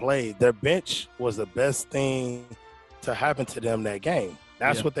Rondo played, their bench was the best thing to happen to them that game.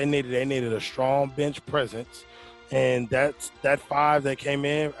 That's what they needed. They needed a strong bench presence. And that 5 that came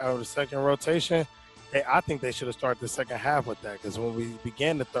in out of the second rotation, I think they should have started the second half with that, because when we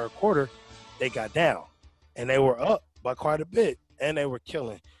began the third quarter, they got down. And they were up by quite a bit, and they were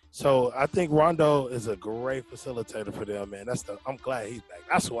killing. So I think Rondo is a great facilitator for them, man. I'm glad he's back.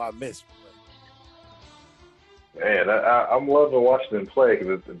 That's who I miss. Man, I'm loving watching him play,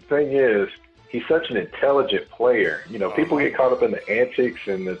 because the thing is, he's such an intelligent player. People get caught up in the antics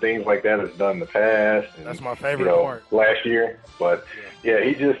and the things like that that's done in the past. And, that's my favorite part. Last year. But,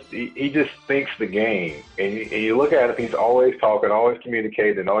 he just thinks the game. And you look at him, he's always talking, always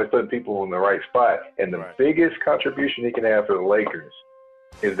communicating, always putting people in the right spot. And the biggest contribution he can have for the Lakers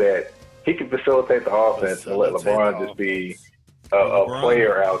is that he can facilitate the offense and let LeBron just be a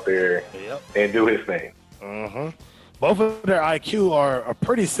player out there and do his thing. Mm-hmm. Both of their IQ are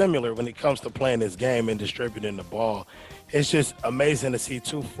pretty similar when it comes to playing this game and distributing the ball. It's just amazing to see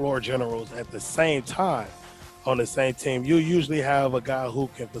 2 floor generals at the same time on the same team. You usually have a guy who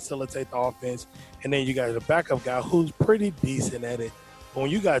can facilitate the offense, and then you got a backup guy who's pretty decent at it. But when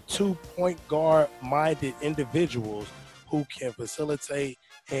you got 2 point guard-minded individuals who can facilitate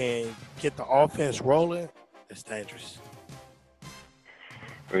and get the offense rolling, it's dangerous.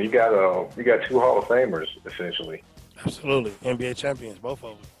 You got 2 Hall of Famers, essentially. Absolutely. NBA champions, both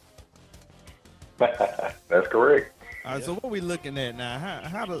of them. That's correct. All right, so what are we looking at now?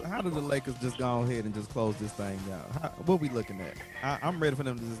 How do the Lakers just go ahead and just close this thing out? What are we looking at? I'm ready for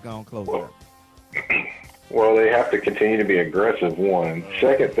them to just go and close it out. Well, they have to continue to be aggressive, one.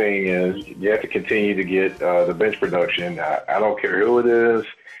 Second thing is you have to continue to get the bench production. I don't care who it is.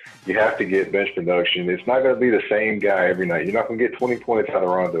 You have to get bench production. It's not going to be the same guy every night. You're not going to get 20 points out of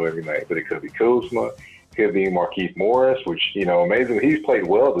Rondo every night, but it could be Kuzma. It could be Markieff Morris, which, amazing. He's played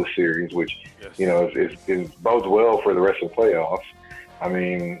well this series, which, is bodes well for the rest of the playoffs. I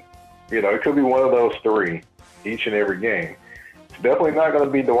mean, it could be one of those 3 each and every game. It's definitely not going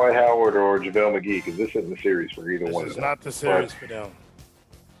to be Dwight Howard or JaVale McGee, because this isn't the series for either one of them. This is not the series for them.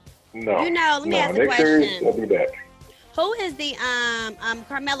 No. Let me ask a next question. Series, they'll be back. Who is the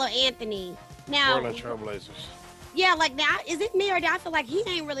Carmelo Anthony? Now, Portland Trailblazers. Yeah, like now, is it me or do I feel like he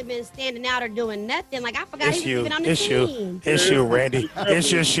ain't really been standing out or doing nothing? Like I forgot he was even on the team. It's you, Randy. It's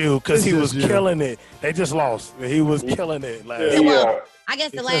just you, because he was killing it. They just lost. He was killing it last year. Well, I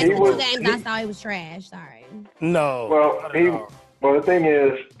guess the He last said- two games I saw he was trash. Sorry. No. Well, the thing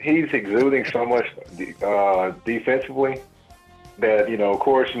is, he's exuding so much defensively that, of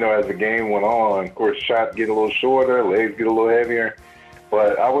course, as the game went on, of course, shots get a little shorter, legs get a little heavier.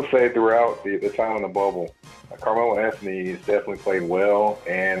 But I would say throughout the time in the bubble, Carmelo Anthony has definitely played well,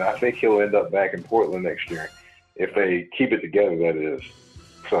 and I think he'll end up back in Portland next year if they keep it together, that is.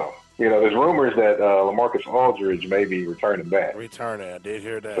 So, there's rumors that LaMarcus Aldridge may be returning back. Returning, I did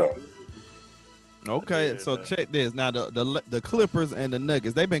hear that. So, Okay, so check this. Now, the Clippers and the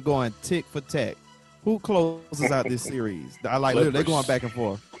Nuggets, they've been going tick for tack. Who closes out this series? Literally, they're going back and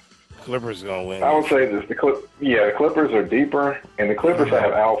forth. Clippers going to win. I would say this: the Clippers are deeper, and the Clippers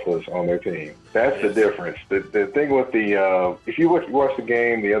have alphas on their team. That's the difference. The thing with if you watched the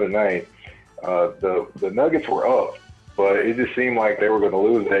game the other night, the Nuggets were up, but it just seemed like they were going to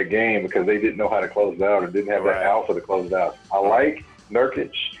lose that game because they didn't know how to close it out or didn't have that alpha to close it out. I like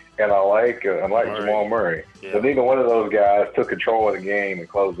Nurkic and I like Jamal Murray, but neither one of those guys took control of the game and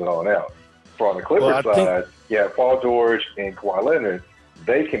closed it on out. So on the Clippers side, Paul George and Kawhi Leonard,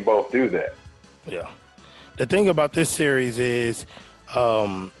 they can both do that. Yeah. The thing about this series is,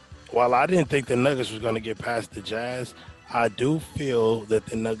 while I didn't think the Nuggets was going to get past the Jazz, I do feel that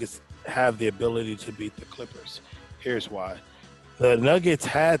the Nuggets have the ability to beat the Clippers. Here's why. The Nuggets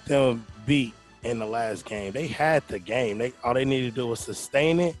had them beat in the last game. They had the game. All they needed to do was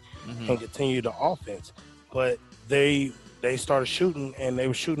sustain it and continue the offense. But they started shooting, and they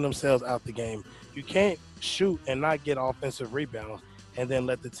were shooting themselves out the game. You can't shoot and not get offensive rebounds and then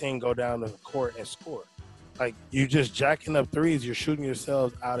let the team go down the court and score. Like, you just jacking up threes, you're shooting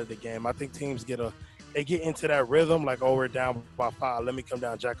yourselves out of the game. I think teams get into that rhythm, like, we're down by 5, let me come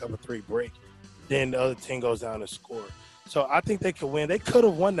down, jack up a 3, break. Then the other team goes down and score. So I think they could win. They could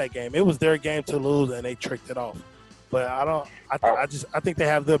have won that game. It was their game to lose, and they tricked it off. But I think they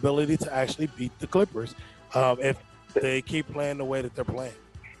have the ability to actually beat the Clippers if they keep playing the way that they're playing.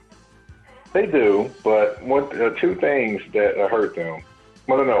 They do, but two things that hurt them.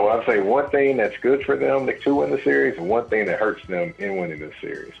 Well, no, I'd say one thing that's good for them to win the series, and one thing that hurts them in winning the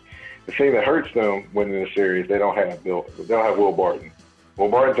series. The thing that hurts them winning the series, they don't have Will Barton. Will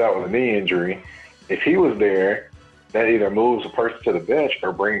Barton's out with a knee injury. If he was there, that either moves a person to the bench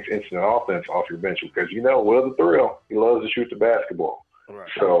or brings instant offense off your bench because Will the Thrill, he loves to shoot the basketball. Right.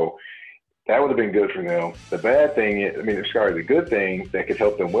 So that would have been good for them. The the good thing that could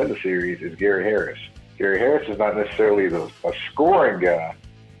help them win the series is Gary Harris. Gary Harris is not necessarily a scoring guy,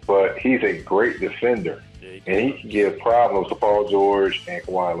 but he's a great defender, and he can give problems to Paul George and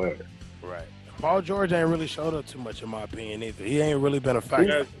Kawhi Leonard. Right. Paul George ain't really showed up too much in my opinion either. He ain't really been a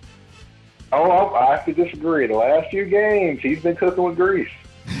factor. I have to disagree. The last few games, he's been cooking with grease.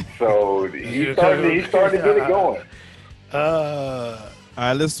 So he's starting to get it going. All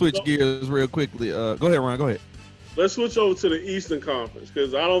right, let's switch gears real quickly. Go ahead, Ron. Go ahead. Let's switch over to the Eastern Conference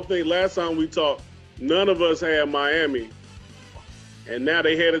because I don't think last time we talked, none of us had Miami, and now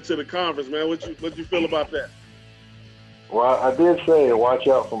they headed to the conference. Man, what you feel about that? Well, I did say watch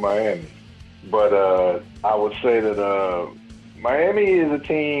out for Miami, but I would say that Miami is a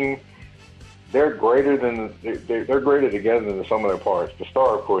team. They're greater together than the sum of their parts. The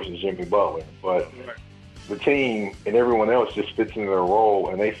star, of course, is Jimmy Butler, but the team and everyone else just fits into their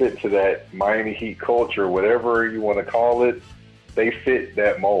role, and they fit into that Miami Heat culture, whatever you want to call it. They fit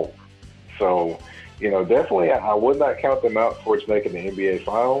that mold. So, definitely, I would not count them out towards making the NBA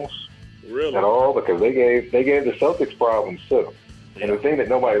Finals at all because they gave the Celtics problems too. Yeah. And the thing that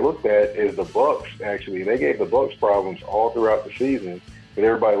nobody looked at is the Bucks. Actually, they gave the Bucks problems all throughout the season. But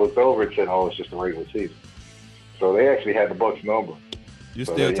everybody looked over and said, "Oh, it's just a regular season." So they actually had the Bucks number. You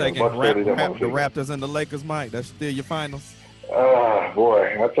still taking the Raptors and the Lakers, Mike? That's still your finals?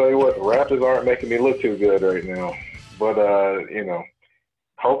 Boy, I tell you what, the Raptors aren't making me look too good right now. But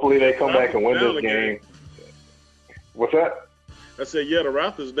hopefully they come back and win this game. What's that? I said, the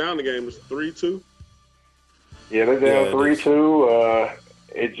Raptors down the game. It's 3-2. Yeah, they're down 3-2.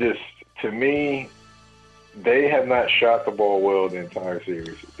 It just, to me, they have not shot the ball well the entire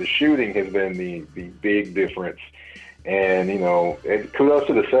series. The shooting has been the big difference. And, kudos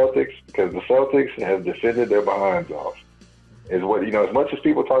to the Celtics because the Celtics have defended their behinds off. As much as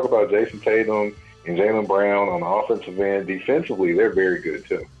people talk about Jason Tatum and Jaylen Brown on the offensive end, defensively, they're very good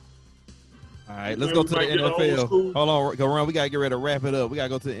too. All right, let's go to the NFL. Hold on, go around. We got to get ready to wrap it up. We got to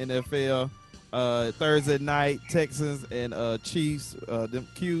go to the NFL. Thursday night, Texans and Chiefs. Them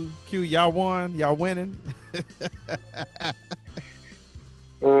Q, y'all won. Y'all winning.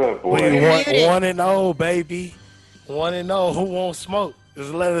 Oh boy, we 1-0, baby. 1-0. Who won't smoke?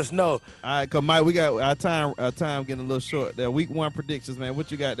 Just let us know. All right, cause Mike, we got our time getting a little short there. Week 1 predictions, man.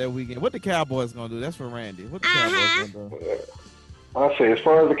 What you got that weekend? What the Cowboys gonna do? That's for Randy. What the Cowboys gonna do? I say, as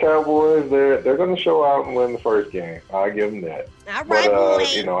far as the Cowboys, they're going to show out and win the first game. I'll give them that. All right, boy.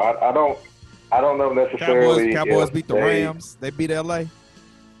 You know, I don't know necessarily. Cowboys beat the Rams. They beat LA.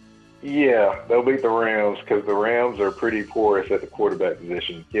 Yeah, they'll beat the Rams because the Rams are pretty porous at the quarterback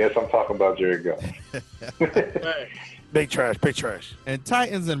position. Yes, I'm talking about Jared Goff. Big trash. And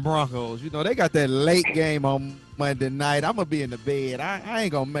Titans and Broncos, you know, they got that late game on Monday night. I'm going to be in the bed. I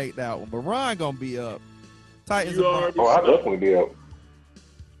ain't going to make that one, but Ron going to be up. Titans and Broncos. Oh, I'll definitely be up.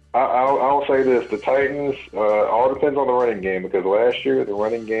 I'll say this. The Titans, all depends on the running game because last year, the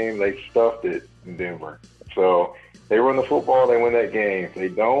running game, they stuffed it in Denver. So they run the football, they win that game. If they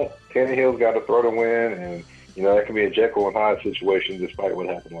don't, Tannehill's got to throw to win, and, you know, that can be a Jekyll and Hyde situation despite what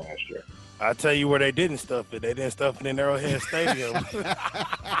happened last year. I'll tell you where they didn't stuff it. They didn't stuff it in Arrowhead Stadium.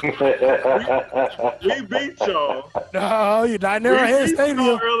 We beat y'all. No, you're not in Arrowhead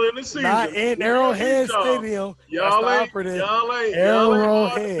Stadium. Early in the season. Not in Arrowhead Stadium. Y'all ain't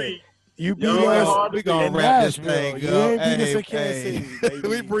Arrowhead. You beat us. We gonna wrap this thing up. You ain't beat us in Kansas City, baby.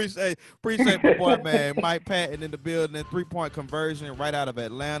 We appreciate my boy, man. Mike Patton in the building. 3-point conversion right out of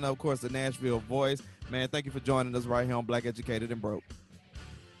Atlanta. Of course, the Nashville voice. Man, thank you for joining us right here on Black Educated and Broke.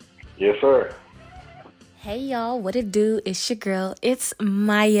 Yes, sir. Hey y'all, what it do? It's your girl, it's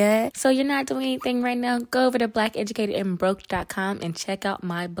Maya. So you're not doing anything right now? Go over to blackeducatedandbroke.com and check out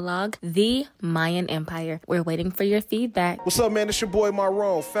my blog, The Mayan Empire. We're waiting for your feedback. What's up, man? It's your boy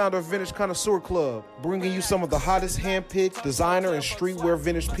Marone, founder of Vintage Connoisseur Club, bringing you some of the hottest hand-picked designer and streetwear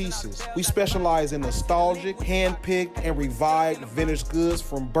vintage pieces. We specialize in nostalgic, hand-picked, and revived vintage goods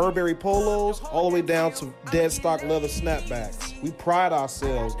from Burberry polos all the way down to dead stock leather snapbacks. We pride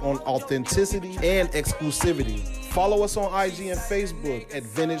ourselves on authenticity and exclusivity. Follow us on IG and Facebook at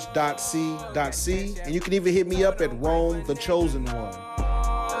vintage.c.c, and you can even hit me up at Rome the Chosen One.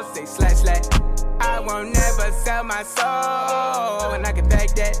 Say slash, I won't never sell my soul, and I can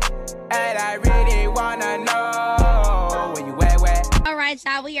take that, and I really wanna know where you at. All right,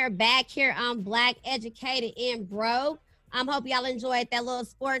 y'all, we are back here on Black Educated and Broke. Hope y'all enjoyed that little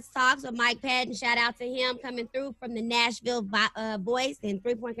sports talks with Mike Patton. Shout out to him coming through from the Nashville voice and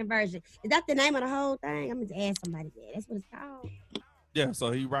 3-point conversion. Is that the name of the whole thing? I'm going to ask somebody that. That's what it's called. Yeah,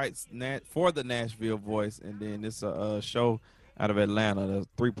 so he writes for the Nashville voice, and then it's a show out of Atlanta, the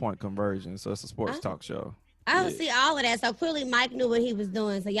 3-point conversion. So it's a sports talk show. I would see all of that. So clearly Mike knew what he was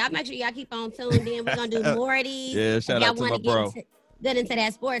doing. So y'all make sure y'all keep on tuned in. We're going to do more of these. Yeah, shout out to my bro. Get into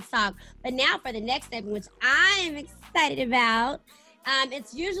that sports talk. But now for the next segment, which I am excited about.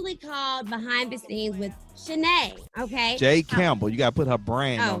 It's usually called Behind the Scenes with Shanae, okay? Jay Campbell. You got to put her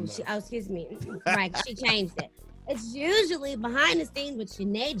brand on that. Excuse me. Right, she changed it. It's usually Behind the Scenes with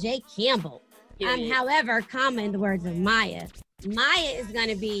Shanae J. Campbell. However, in the words of Maya, Maya is going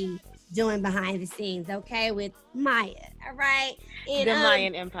to be doing Behind the Scenes, okay, with Maya, all right? And, the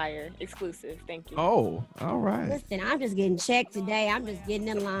Mayan Empire exclusive. Thank you. Oh, all right. Listen, I'm just getting checked today. I'm just getting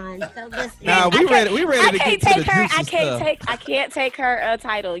in line. So listen. Nah, we ready to get to the juicy stuff. I can't take her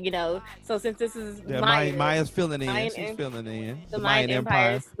title, you know. So since this is Maya's filling in. She's filling in. The Mayan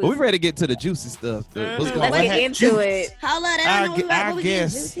Empire. But we ready to get to the juicy stuff. Let's get into it. Hold on. Our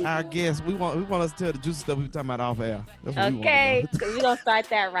guest. We want us to tell the juicy stuff we were talking about off air. Okay, because we're going to start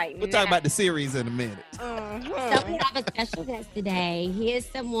that right now. We'll talk about the series in a minute. So we have a special guest today. He is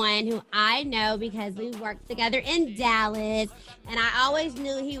someone who I know because we worked together in Dallas, and I always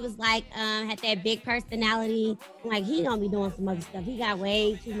knew he was like had that big personality. Like he gonna be doing some other stuff. He got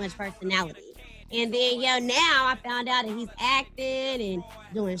way too much personality. And then now I found out that he's acting and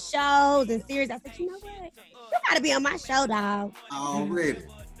doing shows and series. I said, you know what? You gotta be on my show, dog. Already.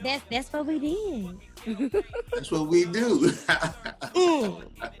 That's what we did. That's what we do.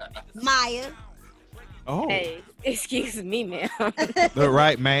 Maya. Oh. Hey, excuse me, ma'am.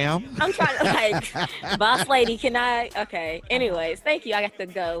 Right, ma'am. I'm trying to boss lady, can I? Okay. Anyways, thank you. I got to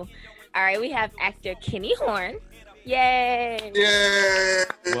go. All right, we have actor Kenny Horn. Yay. Yeah.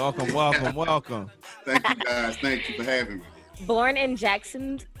 Welcome. Thank you, guys. Thank you for having me. Born in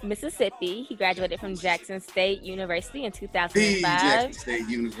Jackson, Mississippi, he graduated from Jackson State University in 2005. The Jackson State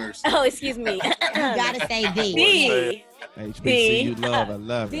University. Oh, excuse me. You gotta say the. HBCU love. I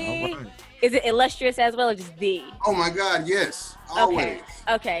love it. All right. Is it illustrious as well or just the? Oh my God, yes. Always.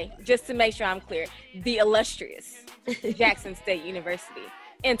 Okay. Just to make sure I'm clear. The illustrious Jackson State University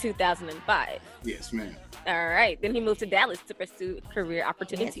in 2005. Yes, ma'am. All right. Then he moved to Dallas to pursue career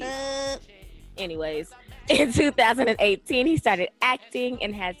opportunities. Anyways, in 2018, he started acting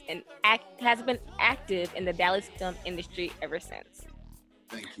and has been active in the Dallas film industry ever since.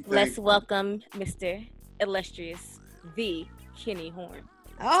 Thank you. Let's welcome Mr. Illustrious V. Kenny Horn.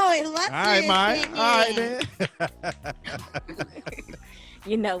 Oh, illustrious. All right, Mike. Kenny. All right, then.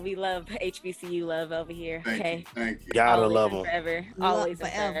 You know we love HBCU love over here. Okay. Thank you. Gotta Always love and them. Forever. Love Always and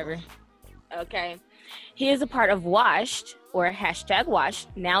forever. forever. Okay. He is a part of Washed, or #Washed,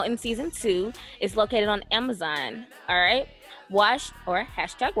 now in season 2. It's located on Amazon. All right. Washed, or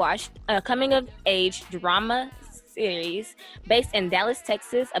 #Washed, a coming of age drama series based in Dallas,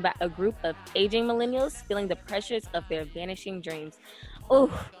 Texas, about a group of aging millennials feeling the pressures of their vanishing dreams.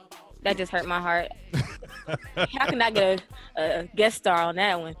 Ooh, that just hurt my heart. How can I get a guest star on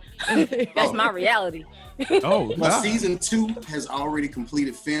that one? That's my reality. Oh, Well, God. season 2 has already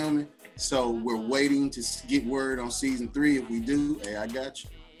completed filming, so we're waiting to get word on season 3. If we do, hey, I got you.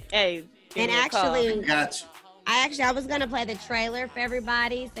 Hey, give And me a call. actually, Got you. I was gonna play the trailer for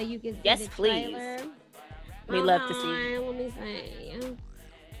everybody so you can see Yes, the please. trailer. We love to see. Let me see.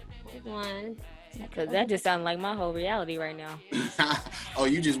 Hold on. Because that just sounds like my whole reality right now. Oh,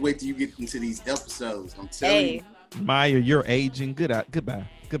 you just wait till you get into these episodes. I'm telling you. Hey, Maya, you're aging. Goodbye.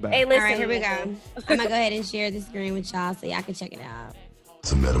 Goodbye. hey, All listen. right, here we go. I'm gonna go ahead and share the screen with y'all so y'all can check it out.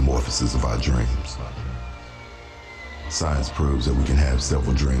 It's a metamorphosis of our dreams. Science proves that we can have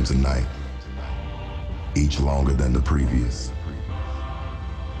several dreams a night, each longer than the previous.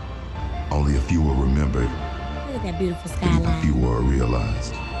 Only a few are remembered, Look at that beautiful but even skyline. fewer are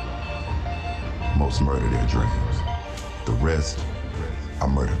realized. Most murder their dreams. The rest are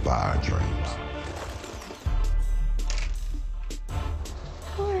murdered by our dreams.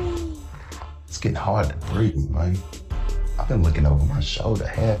 It's getting hard to breathe, man. I've been looking over my shoulder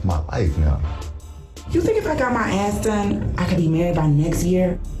half my life now. You think if I got my ass done, I could be married by next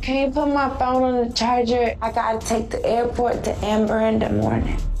year? Can you put my phone on the charger? I gotta take the airport to Amber in the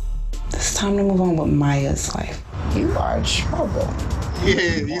morning. It's time to move on with Maya's life. You are in trouble. Yeah,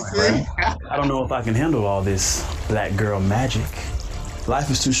 you see? I don't know if I can handle all this black girl magic. Life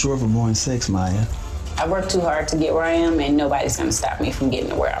is too short for more than sex, Maya. I work too hard to get where I am, and nobody's gonna stop me from getting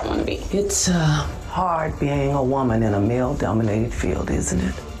to where I wanna be. It's hard being a woman in a male-dominated field, isn't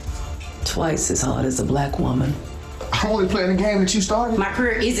it? Twice as hard as a black woman. I'm only playing the game that you started. My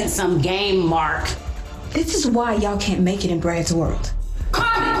career isn't some game, Mark. This is why y'all can't make it in Brad's world.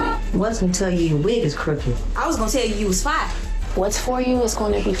 What's gonna tell you your wig is crooked? I was gonna tell you was fine. What's for you is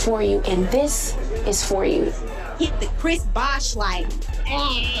gonna be for you, and this is for you. Hit the Chris Bosh like,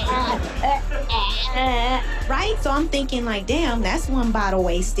 right? So I'm thinking like, damn, that's one bottle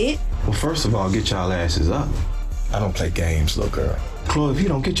wasted. Well, first of all, get y'all asses up. I don't play games, little girl. Chloe, if you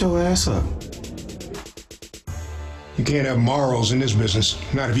don't get your ass up. You can't have morals in this business,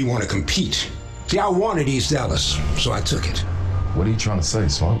 not if you want to compete. See, I wanted East Dallas, so I took it. What are you trying to say,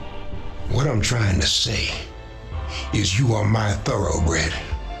 Swamp? What I'm trying to say is you are my thoroughbred.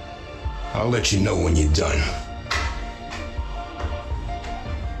 I'll let you know when you're done.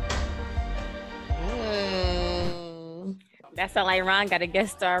 That sound like Ron got a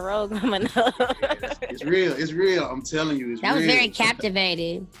guest star role coming up. It's real. It's real. I'm telling you, it's That real. was very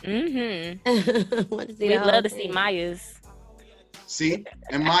captivating. Mm-hmm. Want to see We'd the whole love to see thing. Maya's. See,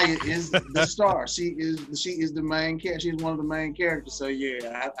 and Maya is the star. She is the main character. She's one of the main characters. So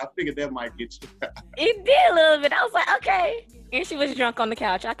yeah, I figured that might get you. It did a little bit. I was like, okay. And she was drunk on the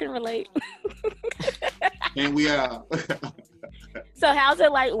couch. I can relate. And we are. So how's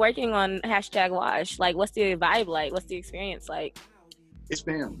it like working on #Wash? Like, what's the vibe like? What's the experience like? It's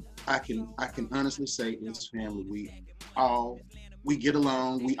family. I can honestly say it's family. We get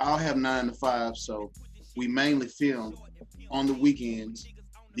along. We all have 9 to 5, so we mainly film on the weekends.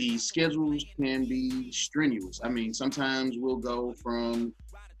 The schedules can be strenuous. I mean, sometimes we'll go from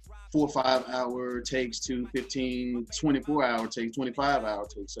 4 or 5 hour takes to 15, 24 hour takes, 25 hour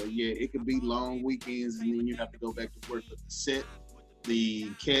takes. So yeah, it could be long weekends, and then you have to go back to work. But the set, the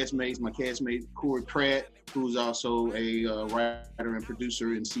castmates, my castmate Corey Pratt, who's also a writer and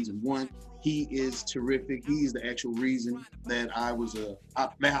producer in season 1, he is terrific. He's the actual reason that I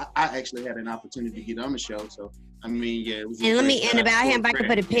actually had an opportunity to get on the show. So I mean, yeah. It was And let me end about him. If I could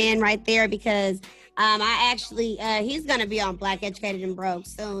put a pin right there, because I actually he's gonna be on Black Educated and Broke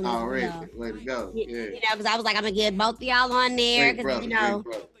soon. Already, way to go. Yeah. You know, because I was like, I'm gonna get both of y'all on there, Great because brother, you know.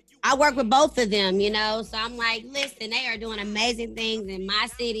 great brother. I work with both of them, you know, so I'm like, listen, they are doing amazing things in my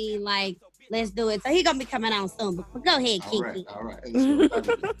city. Like, let's do it. So he's gonna be coming on soon. But go ahead, Kiki. All right.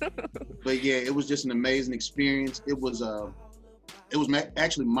 But yeah, it was just an amazing experience. It was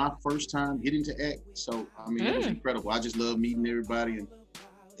actually my first time getting to act. So I mean, it was incredible. I just love meeting everybody, and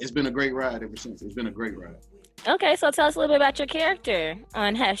it's been a great ride ever since. It's been a great ride. Okay, so tell us a little bit about your character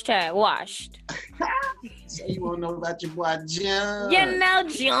on #Washed. So you want to know about your boy John? You know,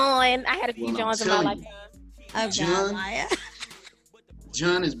 John. I had a few Johns in my life.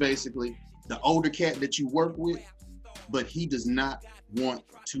 John is basically the older cat that you work with, but he does not want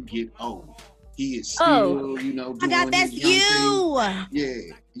to get old. He is still, doing that's you. Yeah.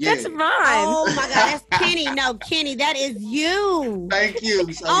 That's Ron. Oh my God, that's Kenny. No, Kenny, that is you. Thank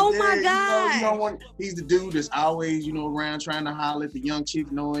you. So my God. He's the dude that's always, around trying to holler at the young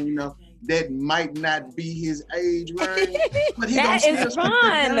chick, knowing, that might not be his age range. But he that is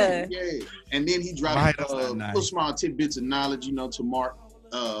Ron. Yeah. And then he drops little small tidbits of knowledge, to Mark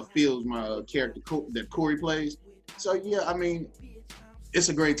Fields, my character that Corey plays. So yeah, I mean, it's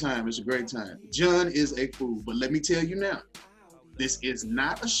a great time. It's a great time. John is a fool, but let me tell you now, this is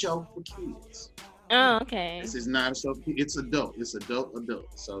not a show for kids. Oh, okay. This is not a show. It's adult. It's adult.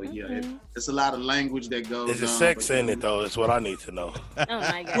 So yeah, it's a lot of language that goes. There's a sex in it though. Is what I need to know. Oh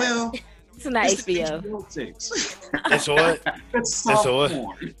my God. Well, it's not HBO. It's what? It's soft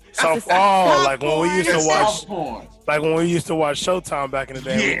porn. Soft porn. Like when we used to watch. Like when we used to watch Showtime back in the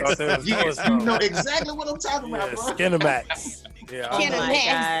day. Yes. You know exactly what I'm talking about, bro. Skinemax. Yeah. Oh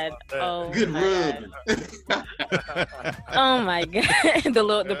my God. Good rub. Oh my God.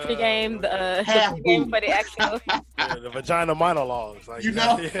 The pregame, the pregame for the actual. Yeah, the vagina monologues. Like,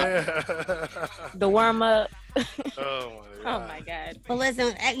 Yeah. The warm up. Oh my God. Well,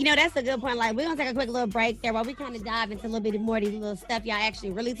 listen, that's a good point. Like, we're going to take a quick little break there while we kind of dive into a little bit more of these little stuff y'all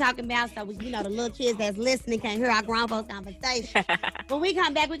actually really talking about. So, the little kids that's listening can hear our grown folks conversation. When we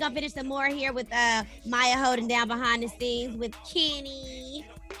come back, we're going to finish some more here with Maya holding down behind the scenes with Kenny.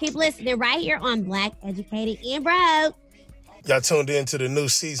 Keep listening right here on Black Educated and Broke. Y'all tuned in to the new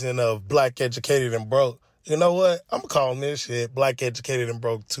season of Black Educated and Broke. You know what? I'm calling this shit Black Educated and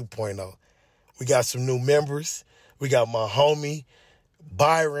Broke 2.0. We got some new members. We got my homie,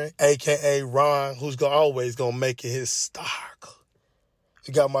 Byron, a.k.a. Ron, who's always going to make it his star.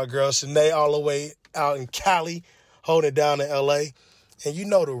 We got my girl, Shanae, all the way out in Cali, holding it down in L.A. And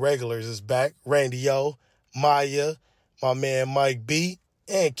the regulars is back. Randy O, Maya, my man Mike B,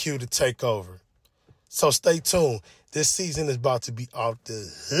 and Q to take over. So stay tuned. This season is about to be off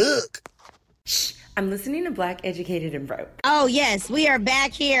the hook. I'm listening to Black Educated and Broke. Oh, yes. We are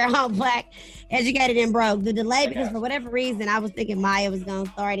back here on Black Educated and Broke. The delay, because for whatever reason, I was thinking Maya was going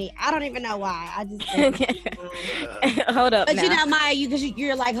to start it. I don't even know why. I just hold up. But now. Maya,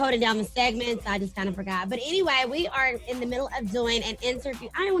 you're like holding down the segments. I just kind of forgot. But anyway, we are in the middle of doing an interview.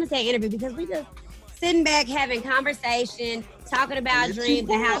 I don't want to say interview because we just sitting back having conversation, talking about dreams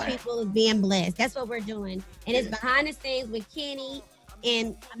and how people is being blessed. That's what we're doing. And it's behind the scenes with Kenny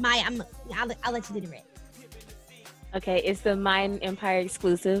and Maya. I'll let you do the rest. Okay, it's the Mind Empire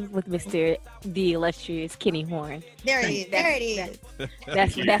exclusive with Mr. the illustrious Kenny Horn. There it is. There it is.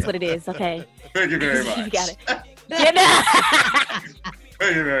 That's what it is. Okay. Thank you very much. You got it.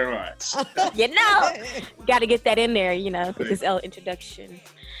 Thank you very much. Got to get that in there, with this introduction.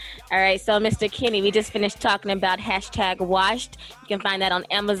 All right, so Mr. Kenny, we just finished talking about #Washed. You can find that on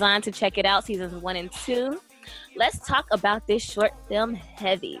Amazon to check it out, seasons 1 and 2. Let's talk about this short film,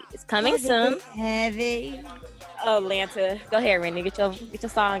 Heavy. It's coming soon. Heavy. Oh, Lanta. Go ahead, Randy. Get your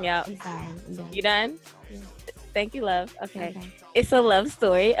song out. I'm sorry. You done? Yeah. Thank you, love. Okay. It's a love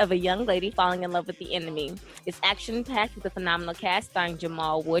story of a young lady falling in love with the enemy. It's action-packed with a phenomenal cast starring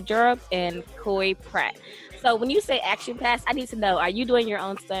Jamal Woodruff and Corey Pratt. So when you say action-packed, I need to know, are you doing your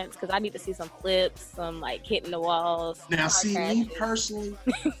own stunts? Because I need to see some flips, some hitting the walls. Now, see, me personally,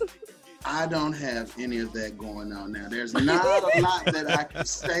 I don't have any of that going on now. There's not a lot that I can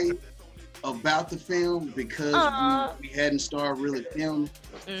say about the film because we hadn't started really filming.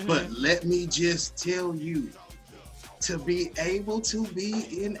 Mm-hmm. But let me just tell you, to be able to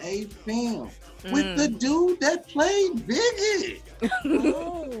be in a film with the dude that played Biggie.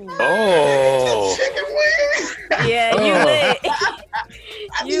 Oh. Chicken wings. Yeah, you lit.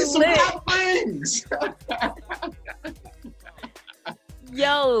 I need some hot wings.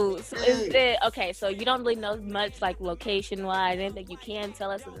 Yo, so is it okay? So you don't really know much location wise, anything you can tell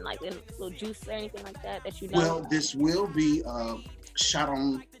us, and little juice or anything like that you know. Well, this will be shot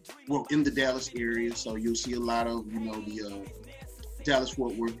in the Dallas area, so you'll see a lot of the Dallas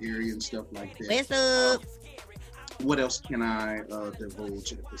Fort Worth area and stuff like that. What's up? What else can I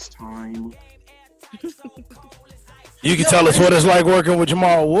divulge at this time? You can tell us what it's like working with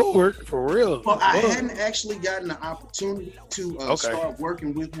Jamal Woodward, for real. Well, I hadn't actually gotten the opportunity to start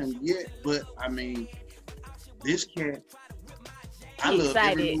working with him yet, but I mean, this cat, I love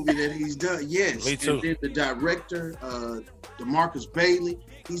every movie that he's done. Yes, me too. And then the director, DeMarcus Bailey,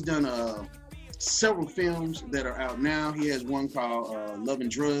 he's done several films that are out now. He has one called Love and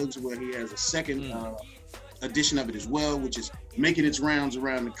Drugs, where he has a second edition of it as well, which is making its rounds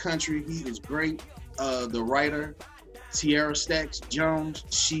around the country. He is great. The writer, Tiara Stacks Jones,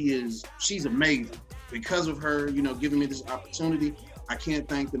 she's amazing. Because of her, giving me this opportunity, I can't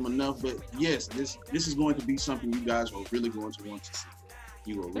thank them enough. But yes, this is going to be something you guys are really going to want to see.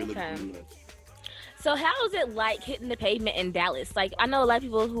 You are really going to love. So how is it like hitting the pavement in Dallas? Like, I know a lot of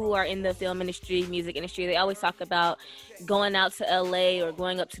people who are in the film industry, music industry, they always talk about going out to LA or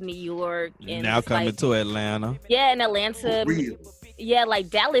going up to New York. And now coming to Atlanta. Yeah, in Atlanta. Real. Yeah, like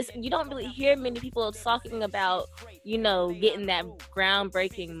Dallas, you don't really hear many people talking about, getting that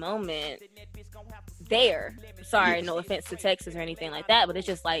groundbreaking moment there. Sorry, no offense to Texas or anything like that, but it's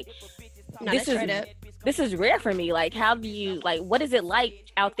just like, this is rare for me. Like, how do you, what is it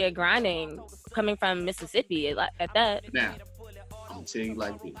like out there grinding, coming from Mississippi at that? Now, I'm going to tell you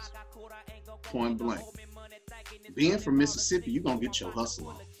like this, point blank. Being from Mississippi, you're going to get your hustle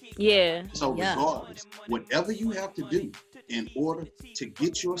on. Yeah. So regardless, whatever you have to do in order to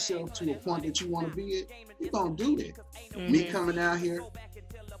get yourself to a point that you want to be at, you're going to do that. Mm-hmm. Me coming out here,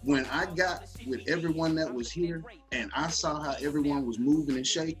 when I got with everyone that was here and I saw how everyone was moving and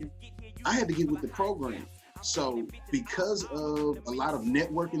shaking, I had to get with the program. So because of a lot of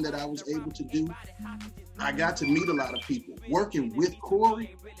networking that I was able to do, I got to meet a lot of people. Working with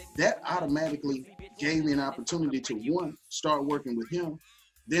Corey, that automatically gave me an opportunity to, one, start working with him.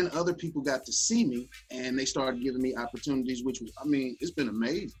 Then other people got to see me and they started giving me opportunities, which was, it's been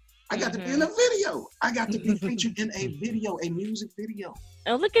amazing. I got to be in a video. I got to be featured in a video, a music video.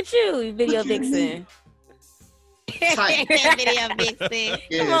 Oh, look at you, video vixen. Video vixen.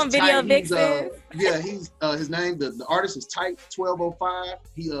 Yeah, come on, video vixen. He's his name. The artist is Type 1205.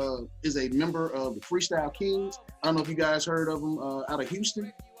 He is a member of the Freestyle Kings. I don't know if you guys heard of him out of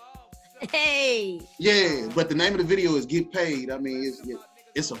Houston. Hey. Yeah, but the name of the video is Get Paid.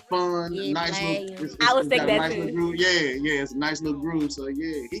 It's a fun, nice little. I was thinking that too. Groove. Yeah, it's a nice little groove. So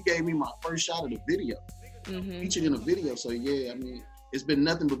yeah, he gave me my first shot of the video, featured in a video. So yeah, it's been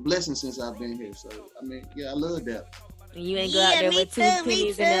nothing but blessings since I've been here. So I love that. You ain't go out there with two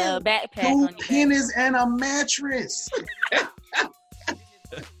pennies and a backpack. 2 pennies and a mattress.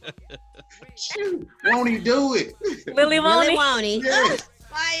 Shoot, won't he do it? Really won't he? Yeah.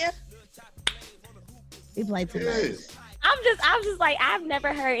 Fire. We play too much. I'm just like, I've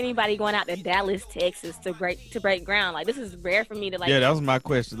never heard anybody going out to Dallas, Texas to break ground. Like, this is rare for me to Yeah, that was my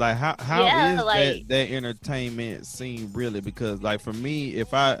question. Like, how is that entertainment scene really? Because like for me,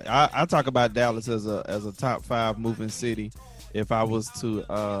 if I talk about Dallas as a top 5 moving city, if I was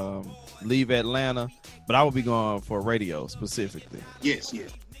to leave Atlanta, but I would be going for radio specifically. Yes.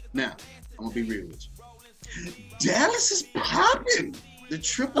 Now, I'm gonna be real with you. Dallas is popping. The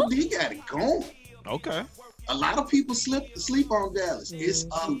Triple D got it going. Okay. A lot of people sleep on Dallas. It's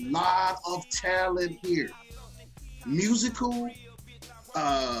a lot of talent here. Musical,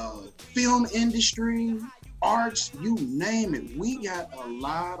 film industry, arts, you name it. We got a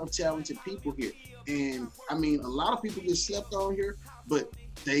lot of talented people here. And a lot of people get slept on here, but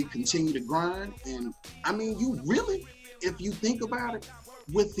they continue to grind. And you really, if you think about it,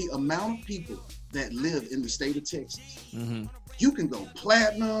 with the amount of people that live in the state of Texas, you can go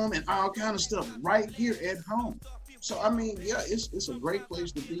platinum and all kind of stuff right here at home. So it's a great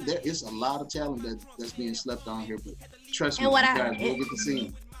place to be. There is a lot of talent that's being slept on here, but trust me, you guys will get to see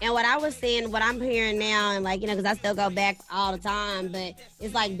them. And what I was saying, what I'm hearing now, and because I still go back all the time, but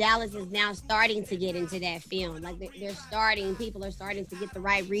it's like Dallas is now starting to get into that film. Like people are starting to get the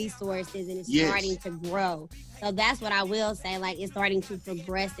right resources, and it's starting to grow. So that's what I will say. Like, it's starting to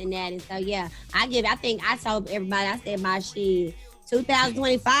progress in that. And so I think I told everybody, I said my shit,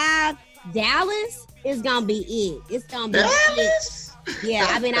 2025, Dallas is gonna be it. It's gonna be it. Yeah,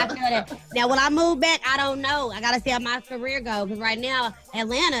 I feel that. Now, will I move back? I don't know. I got to see how my career goes. Because right now,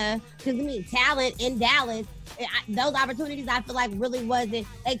 Atlanta, talent in Dallas, those opportunities I feel like really wasn't.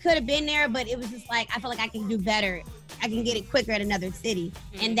 They could have been there, but it was just like, I feel like I can do better. I can get it quicker at another city.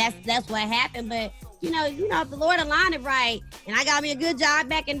 And that's what happened. But, if the Lord aligned it right, and I got me a good job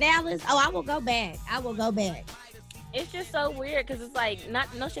back in Dallas, I will go back. It's just so weird because it's like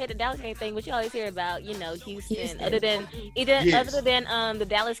no shade to Dallas or anything, but you always hear about Houston. Other than the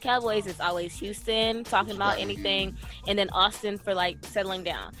Dallas Cowboys, it's always Houston talking about anything, and then Austin for settling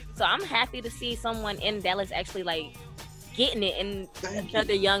down. So I'm happy to see someone in Dallas actually getting it, and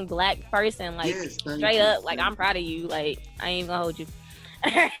another young black person straight up. I'm proud of you. I ain't gonna hold you.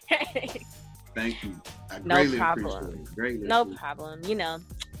 Thank you. No problem. No problem.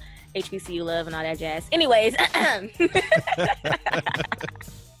 HBCU love and all that jazz. Anyways,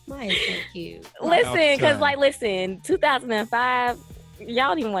 Mine is so cute. Listen, 2005, Y'all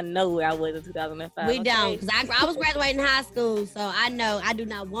don't even want to know where I was in 2005. We don't, because I was graduating high school, so I know. I do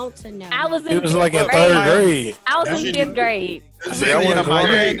not want to know. I was in It was like in third grade. I was in 5th grade. See, I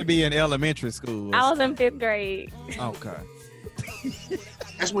had to be in elementary school. I was in 5th grade. Okay.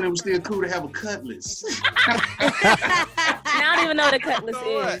 That's when it was still cool to have a cutlass. I don't even know what a cutlass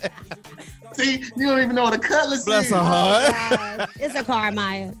is. See, you don't even know what a cutlass Bless is. her heart. It's a car,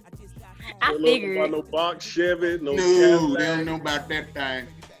 Maya. I figured. No box Chevy, no Cadillac. They don't know about that thing.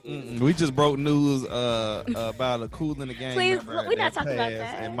 We just broke news about a Kool in the Gang. Please, member we're not that talking about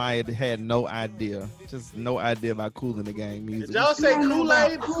passed, that. And Maya had no idea, just no idea about Kool in the Gang music. Did y'all say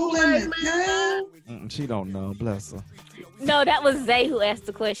Kool-Aid? Kool-Aid, man? She don't know. Bless her. No, that was Zay who asked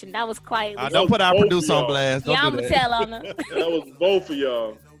the question. That was quite. Don't put our producer on blast. Don't Yeah, I'm do gonna that. tell on her. That was both of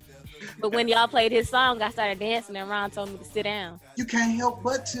y'all. But when y'all played his song, I started dancing, and Ron told me to sit down. You can't help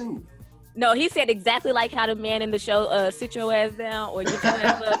but to. No, he said exactly like how the man in the show sit your ass down or get your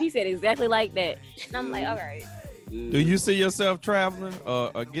ass up. He said exactly like that. And I'm like, all right. Do you see yourself traveling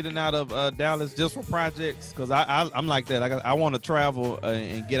or getting out of Dallas just for projects? Because I'm like that. I want to travel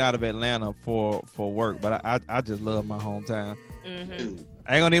and get out of Atlanta for work, but I just love my hometown. Mm-hmm.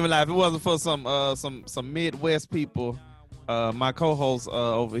 I ain't gonna even lie. If it wasn't for some Midwest people, my co-host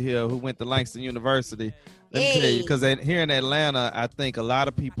over here who went to Langston University, let me tell you, because here in Atlanta, I think a lot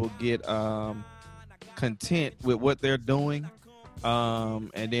of people get content with what they're doing.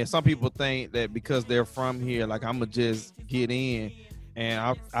 And then some people think that because they're from here, like I'm gonna just get in,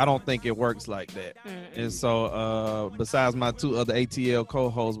 and I don't think it works like that. And so besides my two other ATL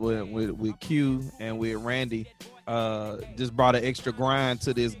co-hosts with Q and with Randy, just brought an extra grind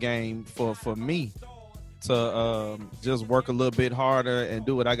to this game for me to just work a little bit harder and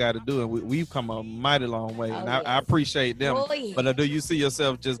do what I got to do. And we've come a mighty long way, and I appreciate them. But do you see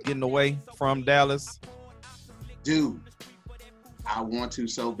yourself just getting away from Dallas? Dude, I want to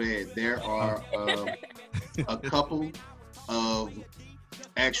so bad. There are a couple of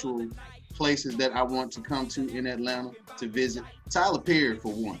actual places that I want to come to in Atlanta to visit. Tyler Perry,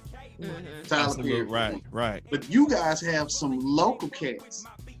 for one. Tyler Perry, right. But you guys have some local cats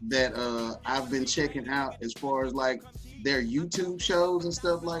that I've been checking out as far as like their YouTube shows and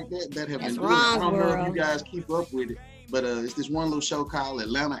stuff like that have been doing. I don't know if you guys keep up with it, but it's this one little show called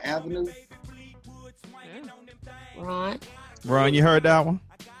Atlanta Avenue. Ron, you heard that one?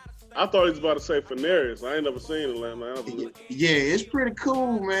 I thought he was about to say Phanarius. I ain't never seen Atlanta Avenue. Yeah, it's pretty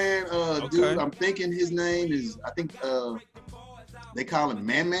cool, man. Dude, I'm thinking his name is, I think they call him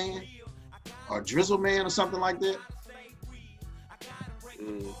Man or Drizzle Man or something like that.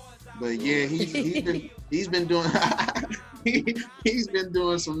 But yeah, he's been doing he's been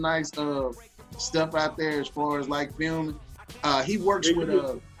doing some nice stuff out there as far as like filming. He works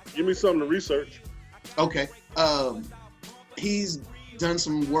with give me something to research. Okay. He's done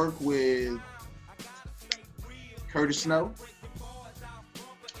some work with Curtis Snow.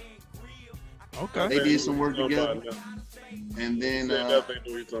 Okay. They did some work together. And then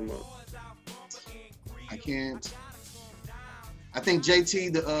I think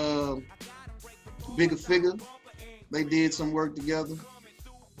JT the Bigger Figure, they did some work together.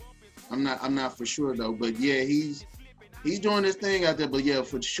 I'm not for sure though, but yeah, he's doing this thing out there. But yeah,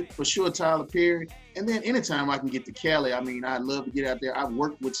 for sure Tyler Perry. And then anytime I can get to Cali, I mean, I'd love to get out there. I've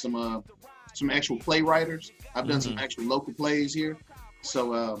worked with some actual playwriters. I've done some actual local plays here.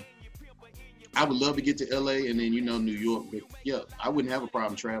 So I would love to get to LA and then New York. But yeah, I wouldn't have a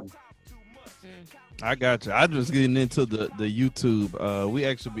problem traveling. I got you. I'm just getting into the YouTube. We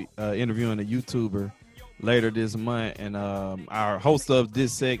actually be interviewing a YouTuber later this month, and our host of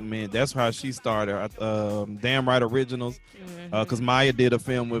this segment, that's how she started. Damn Right Originals, because Maya did a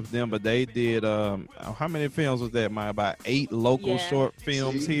film with them, but they did how many films was that, Maya? About 8 local short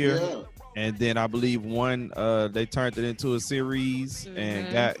films here. Yeah. And then I believe one they turned it into a series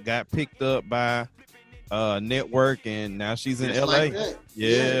and got picked up by network, and now she's in LA. Like that.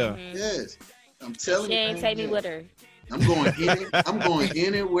 Yeah. Yes. I'm telling you. She ain't take me with her. I'm going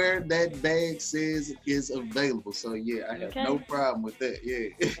anywhere that bag says is available. So yeah, I have no problem with that. Yeah.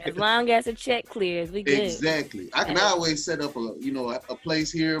 As long as the check clears, we good. Exactly. I can always set up a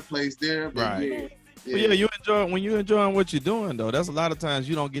place here, a place there. But right. Yeah, you enjoying what you're doing though. That's a lot of times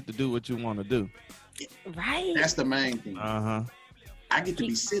you don't get to do what you want to do. Right. That's the main thing. I get to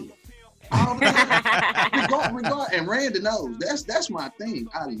be silly. All the time. Regard, and Randy knows that's my thing.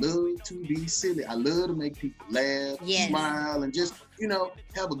 I love to be silly. I love to make people laugh, smile, and just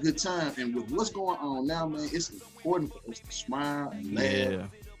have a good time. And with what's going on now, man, it's important for us to smile and laugh.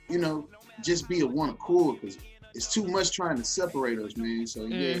 Yeah. Just be a one accord, because it's too much trying to separate us, man. So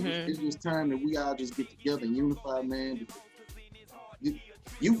yeah, it's just time that we all just get together and unify, man.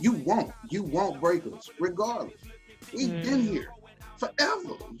 You won't break us, regardless. We've been here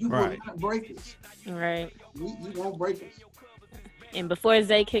forever. You will not break us. Right. You won't break us. And before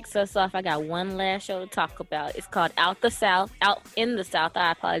Zay kicks us off, I got one last show to talk about. It's called Out in the South.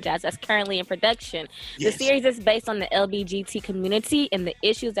 I apologize. That's currently in production. Yes. The series is based on the LBGT community and the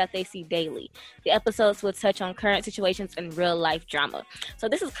issues that they see daily. The episodes will touch on current situations and real life drama. So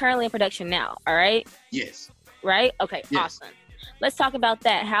this is currently in production now. All right. Yes. Right. Okay. Yes. Awesome. Let's talk about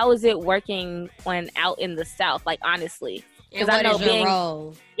that. How is it working when out in the South? Like, honestly. And what is your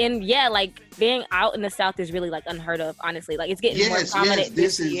role? Being out in the South is really like unheard of, honestly. Like, it's getting more prominent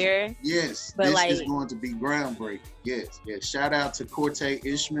this year. Yes, but this is going to be groundbreaking. Yes. Shout out to Corte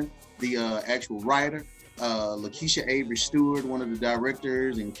Ishman, the actual writer, Lakeisha Avery Stewart, one of the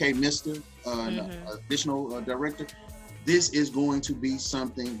directors, and Kay Mister, additional director. This is going to be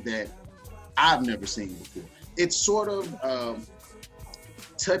something that I've never seen before. It sort of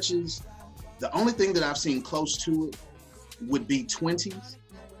touches. The only thing that I've seen close to it would be 20s,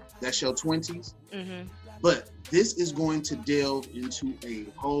 that show 20s. But this is going to delve into a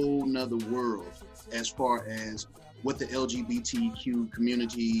whole nother world as far as what the LGBTQ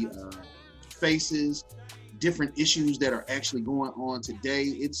community faces, different issues that are actually going on today.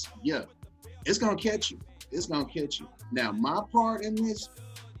 It's gonna catch you. It's gonna catch you. Now, my part in this,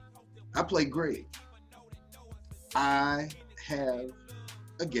 I play Greg. I have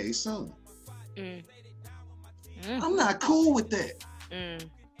a gay son. I'm not cool with that. I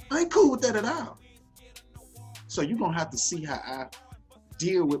ain't cool with that at all. So you're gonna have to see how I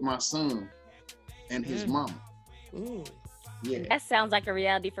deal with my son and his mama. Yeah. That sounds like a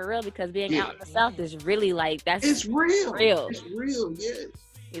reality for real, because being out in the South is really like, it's real. It's real, yes.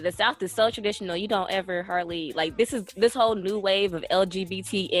 The South is so traditional. You don't ever hardly like this whole new wave of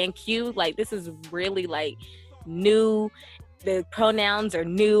LGBTQ. Like, this is really like new. The pronouns are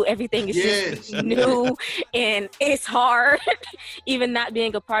new. Everything is just new, and it's hard. Even not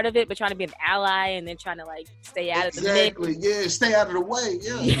being a part of it, but trying to be an ally, and then trying to like stay out of the mix. Exactly. Yeah, stay out of the way.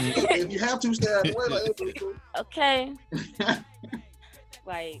 Yeah. If you have to, stay out of the way. Like, okay.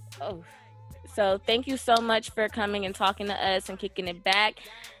 So thank you so much for coming and talking to us and kicking it back.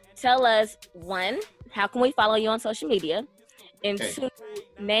 Tell us, one, how can we follow you on social media? And two,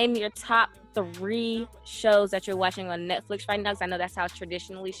 name your top 3 shows that you're watching on Netflix right now, because I know that's how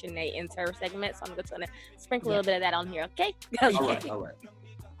traditionally Shanae ends her segment. So I'm going to sprinkle a little bit of that on here, okay? All right.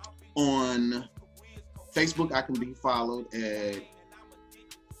 On Facebook, I can be followed at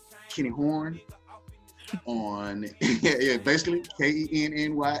Kenny Horn. On basically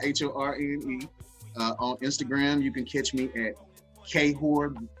KENNYHORNE. On Instagram, you can catch me at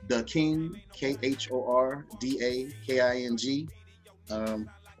KHORDAKING, KHORDAKING.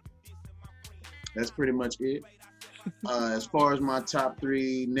 That's pretty much it. As far as my top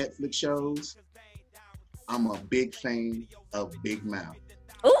 3 Netflix shows, I'm a big fan of Big Mouth.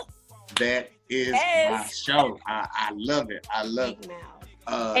 Ooh. That is my show. I love it. I love it.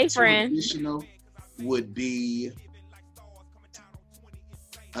 Hey, friend. Additional would be,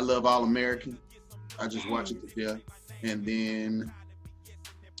 I love All American. I just watch it to death. And then,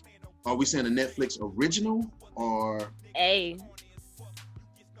 are we saying a Netflix original or?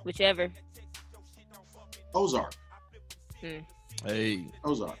 Whichever. Ozark. Hey.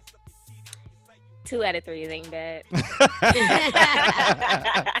 Ozark. 2 out of 3 ain't bad.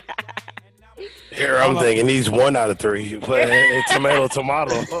 Here I'm thinking he's 1 out of 3, but tomato.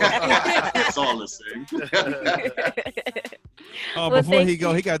 That's all the same. Before he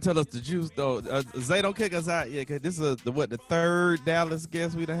go, he got to tell us the juice though. Zay, don't kick us out yet, cause this is the 3rd Dallas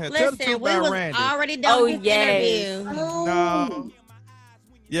guest we done had. Listen, we was Randy. already done this interview. No.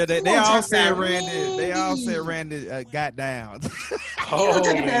 Yeah, they all said Randy. They all said Randy got down. They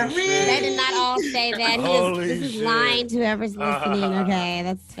did not all say that. This is lying to whoever's listening. Okay,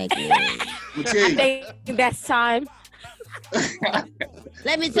 that's fake news. I think that's time.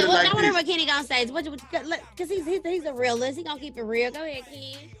 Let me tell you. I wonder what Kenny gonna say. Because he's a realist. He gonna keep it real. Go ahead,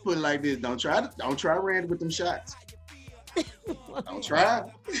 Ken. Put it like this. Don't try Randy with them shots. Don't try.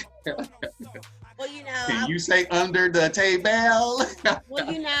 Well, you know. Can you say under the table?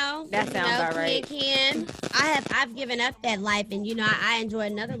 Well, you know. That sounds about right. Ken, I've given up that life, and you know, I enjoy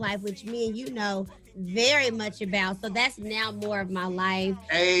another life, which me and you know very much about. So that's now more of my life.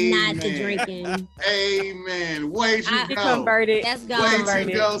 Amen. Not the drinking. Amen. Way to go. Converted. That's gone. Way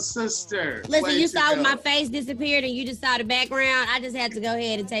to go, sister. Listen, you saw my face disappeared, and you just saw the background. I just had to go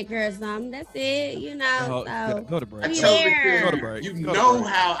ahead and take care of something. That's it. You know. Go to break. Go to break. You know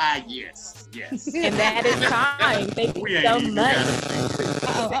how I yes. And that is time. Thank you so much.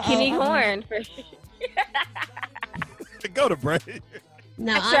 Kenny Horn. Go to break.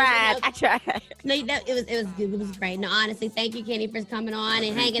 No, I tried. No, it was good. It was great. No, honestly, thank you, Kenny, for coming on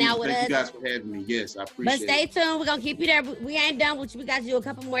and hanging out with us. Thank you guys for having me. Yes, I appreciate it. But stay tuned. We're gonna keep you there. We ain't done with you. We got to do a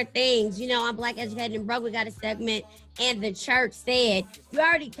couple more things. You know, on Black Educated and Broke, we got a segment. And the church said, we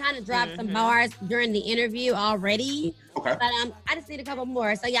already kind of dropped some bars during the interview already. Okay. But I just need a couple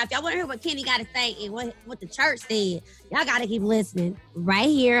more. So yeah, if y'all want to hear what Kenny got to say and what the church said, y'all got to keep listening right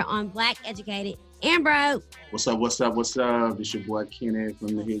here on Black Educated and Broke. What's up? It's your boy Kenny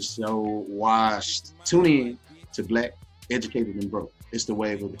from the hit show Washed. Tune in to Black Educated and Broke. It's the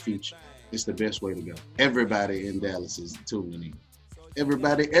wave of the future. It's the best way to go. Everybody in Dallas is tuning in.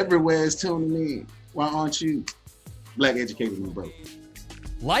 Everybody everywhere is tuning in. Why aren't you? Black Educated and Broke.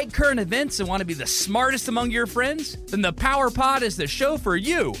 Like current events and want to be the smartest among your friends? Then the Power Pod is the show for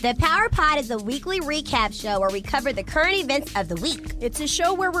you. The Power Pod is a weekly recap show where we cover the current events of the week. It's a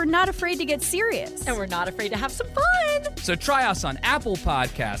show where we're not afraid to get serious. And we're not afraid to have some fun. So try us on Apple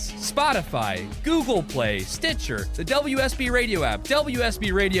Podcasts, Spotify, Google Play, Stitcher, the WSB Radio app,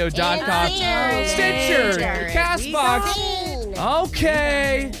 WSBRadio.com, Stitcher, CastBox.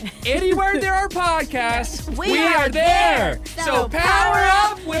 Okay. Anywhere there are podcasts, we are there. So power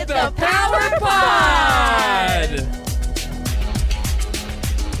up with the Power Pod.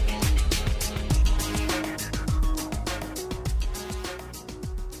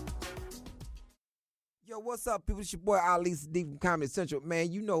 Yo, what's up, people? It's your boy Ali Sadiq from Comedy Central. Man,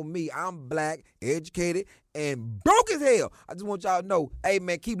 you know me. I'm black, educated, and broke as hell. I just want y'all to know, hey,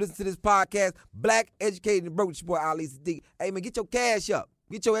 man, keep listening to this podcast, Black, Educated, and Broke. It's your boy Ali Sadiq. Hey, man, get your cash up,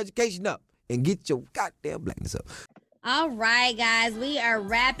 get your education up, and get your goddamn blackness up. All right, guys, we are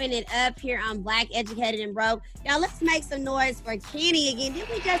wrapping it up here on Black Educated and Broke. Y'all, let's make some noise for Kenny again. Did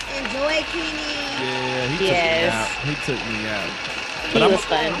we just enjoy Kenny? Yeah, he took me out. But I'm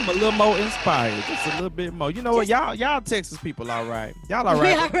a little more inspired, just a little bit more. You know what, y'all Texas people, all right. Y'all all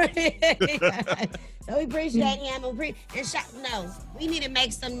right. So we appreciate him. We need to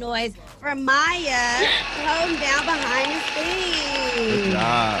make some noise for Maya holding down behind the scenes. Good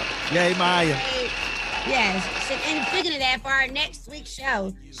job. Yay, Maya. Yes, and speaking of that, for our next week's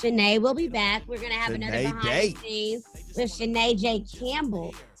show, Shanae will be back. We're going to have another behind the scenes with Shanae J.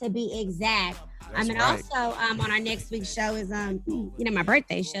 Campbell, to be exact. Also, on our next week's show is, my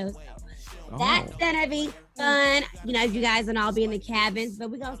birthday show. So that's going to be fun. You know, you guys will all be in the cabins,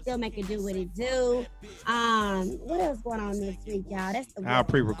 but we're going to still make it do what it do. What else going on this week, y'all? I'll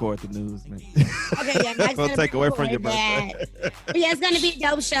pre-record the news, man. Okay, yeah. We'll take away from your birthday. But yeah, it's going to be a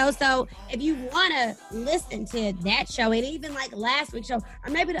dope show. So if you want to listen to that show, and even like last week's show, or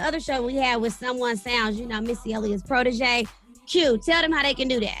maybe the other show we had with Someone Sounds, Missy Elliott's protege, Q, tell them how they can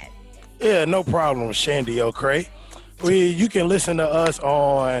do that. Yeah, no problem, Shandy O'Cray. You can listen to us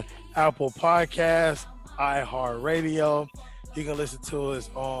on Apple Podcasts, iHeartRadio. You can listen to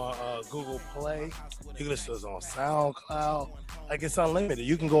us on Google Play. You can listen to us on SoundCloud. Like, it's unlimited.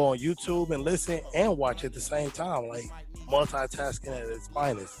 You can go on YouTube and listen and watch at the same time, like multitasking at its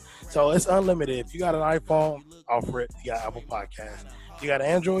finest. So it's unlimited. If you got an iPhone, offer it. You got Apple Podcasts. You got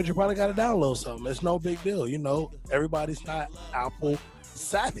Android, you probably got to download something. It's no big deal. Everybody's not Apple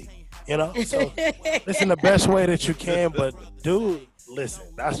savvy. So listen the best way that you can, but do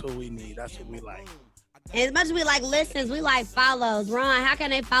listen. That's what we need. That's what we like. And as much as we like listens, we like follows. Ron, how can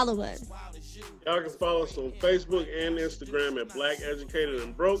they follow us? Y'all can follow us on Facebook and Instagram at Black Educated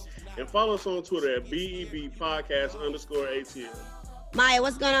and Broke, and follow us on Twitter at BEB Podcast _ATL. Maya,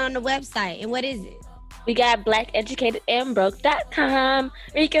 what's going on the website, and what is it? We got blackeducatedandbroke.com,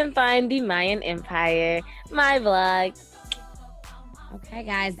 where you can find the Mayan Empire, my vlog. Okay,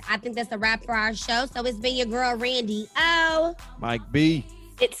 guys, I think that's a wrap for our show. So it's been your girl, Randy O. Mike B.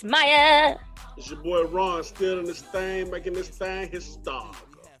 It's Maya. It's your boy, Ron, still in this thing, making this thing historical.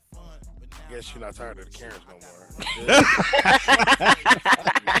 I guess you're not tired of the Karens no more.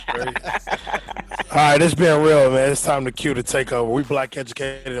 All right, it's been real, man. It's time to Q to take over. We Black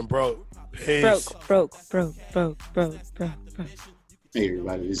Educated and Broke. Peace. Broke. Hey,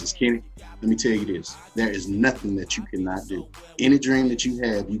 everybody, this is Kenny. Let me tell you this. There is nothing that you cannot do. Any dream that you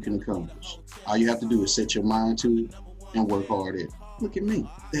have, you can accomplish. All you have to do is set your mind to it and work hard at it. Look at me.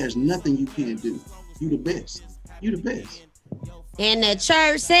 There's nothing you can't do. You the best. You the best. And the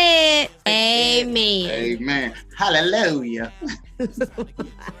church said, amen. Amen. Hallelujah. You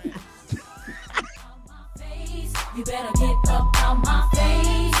better get up on my face.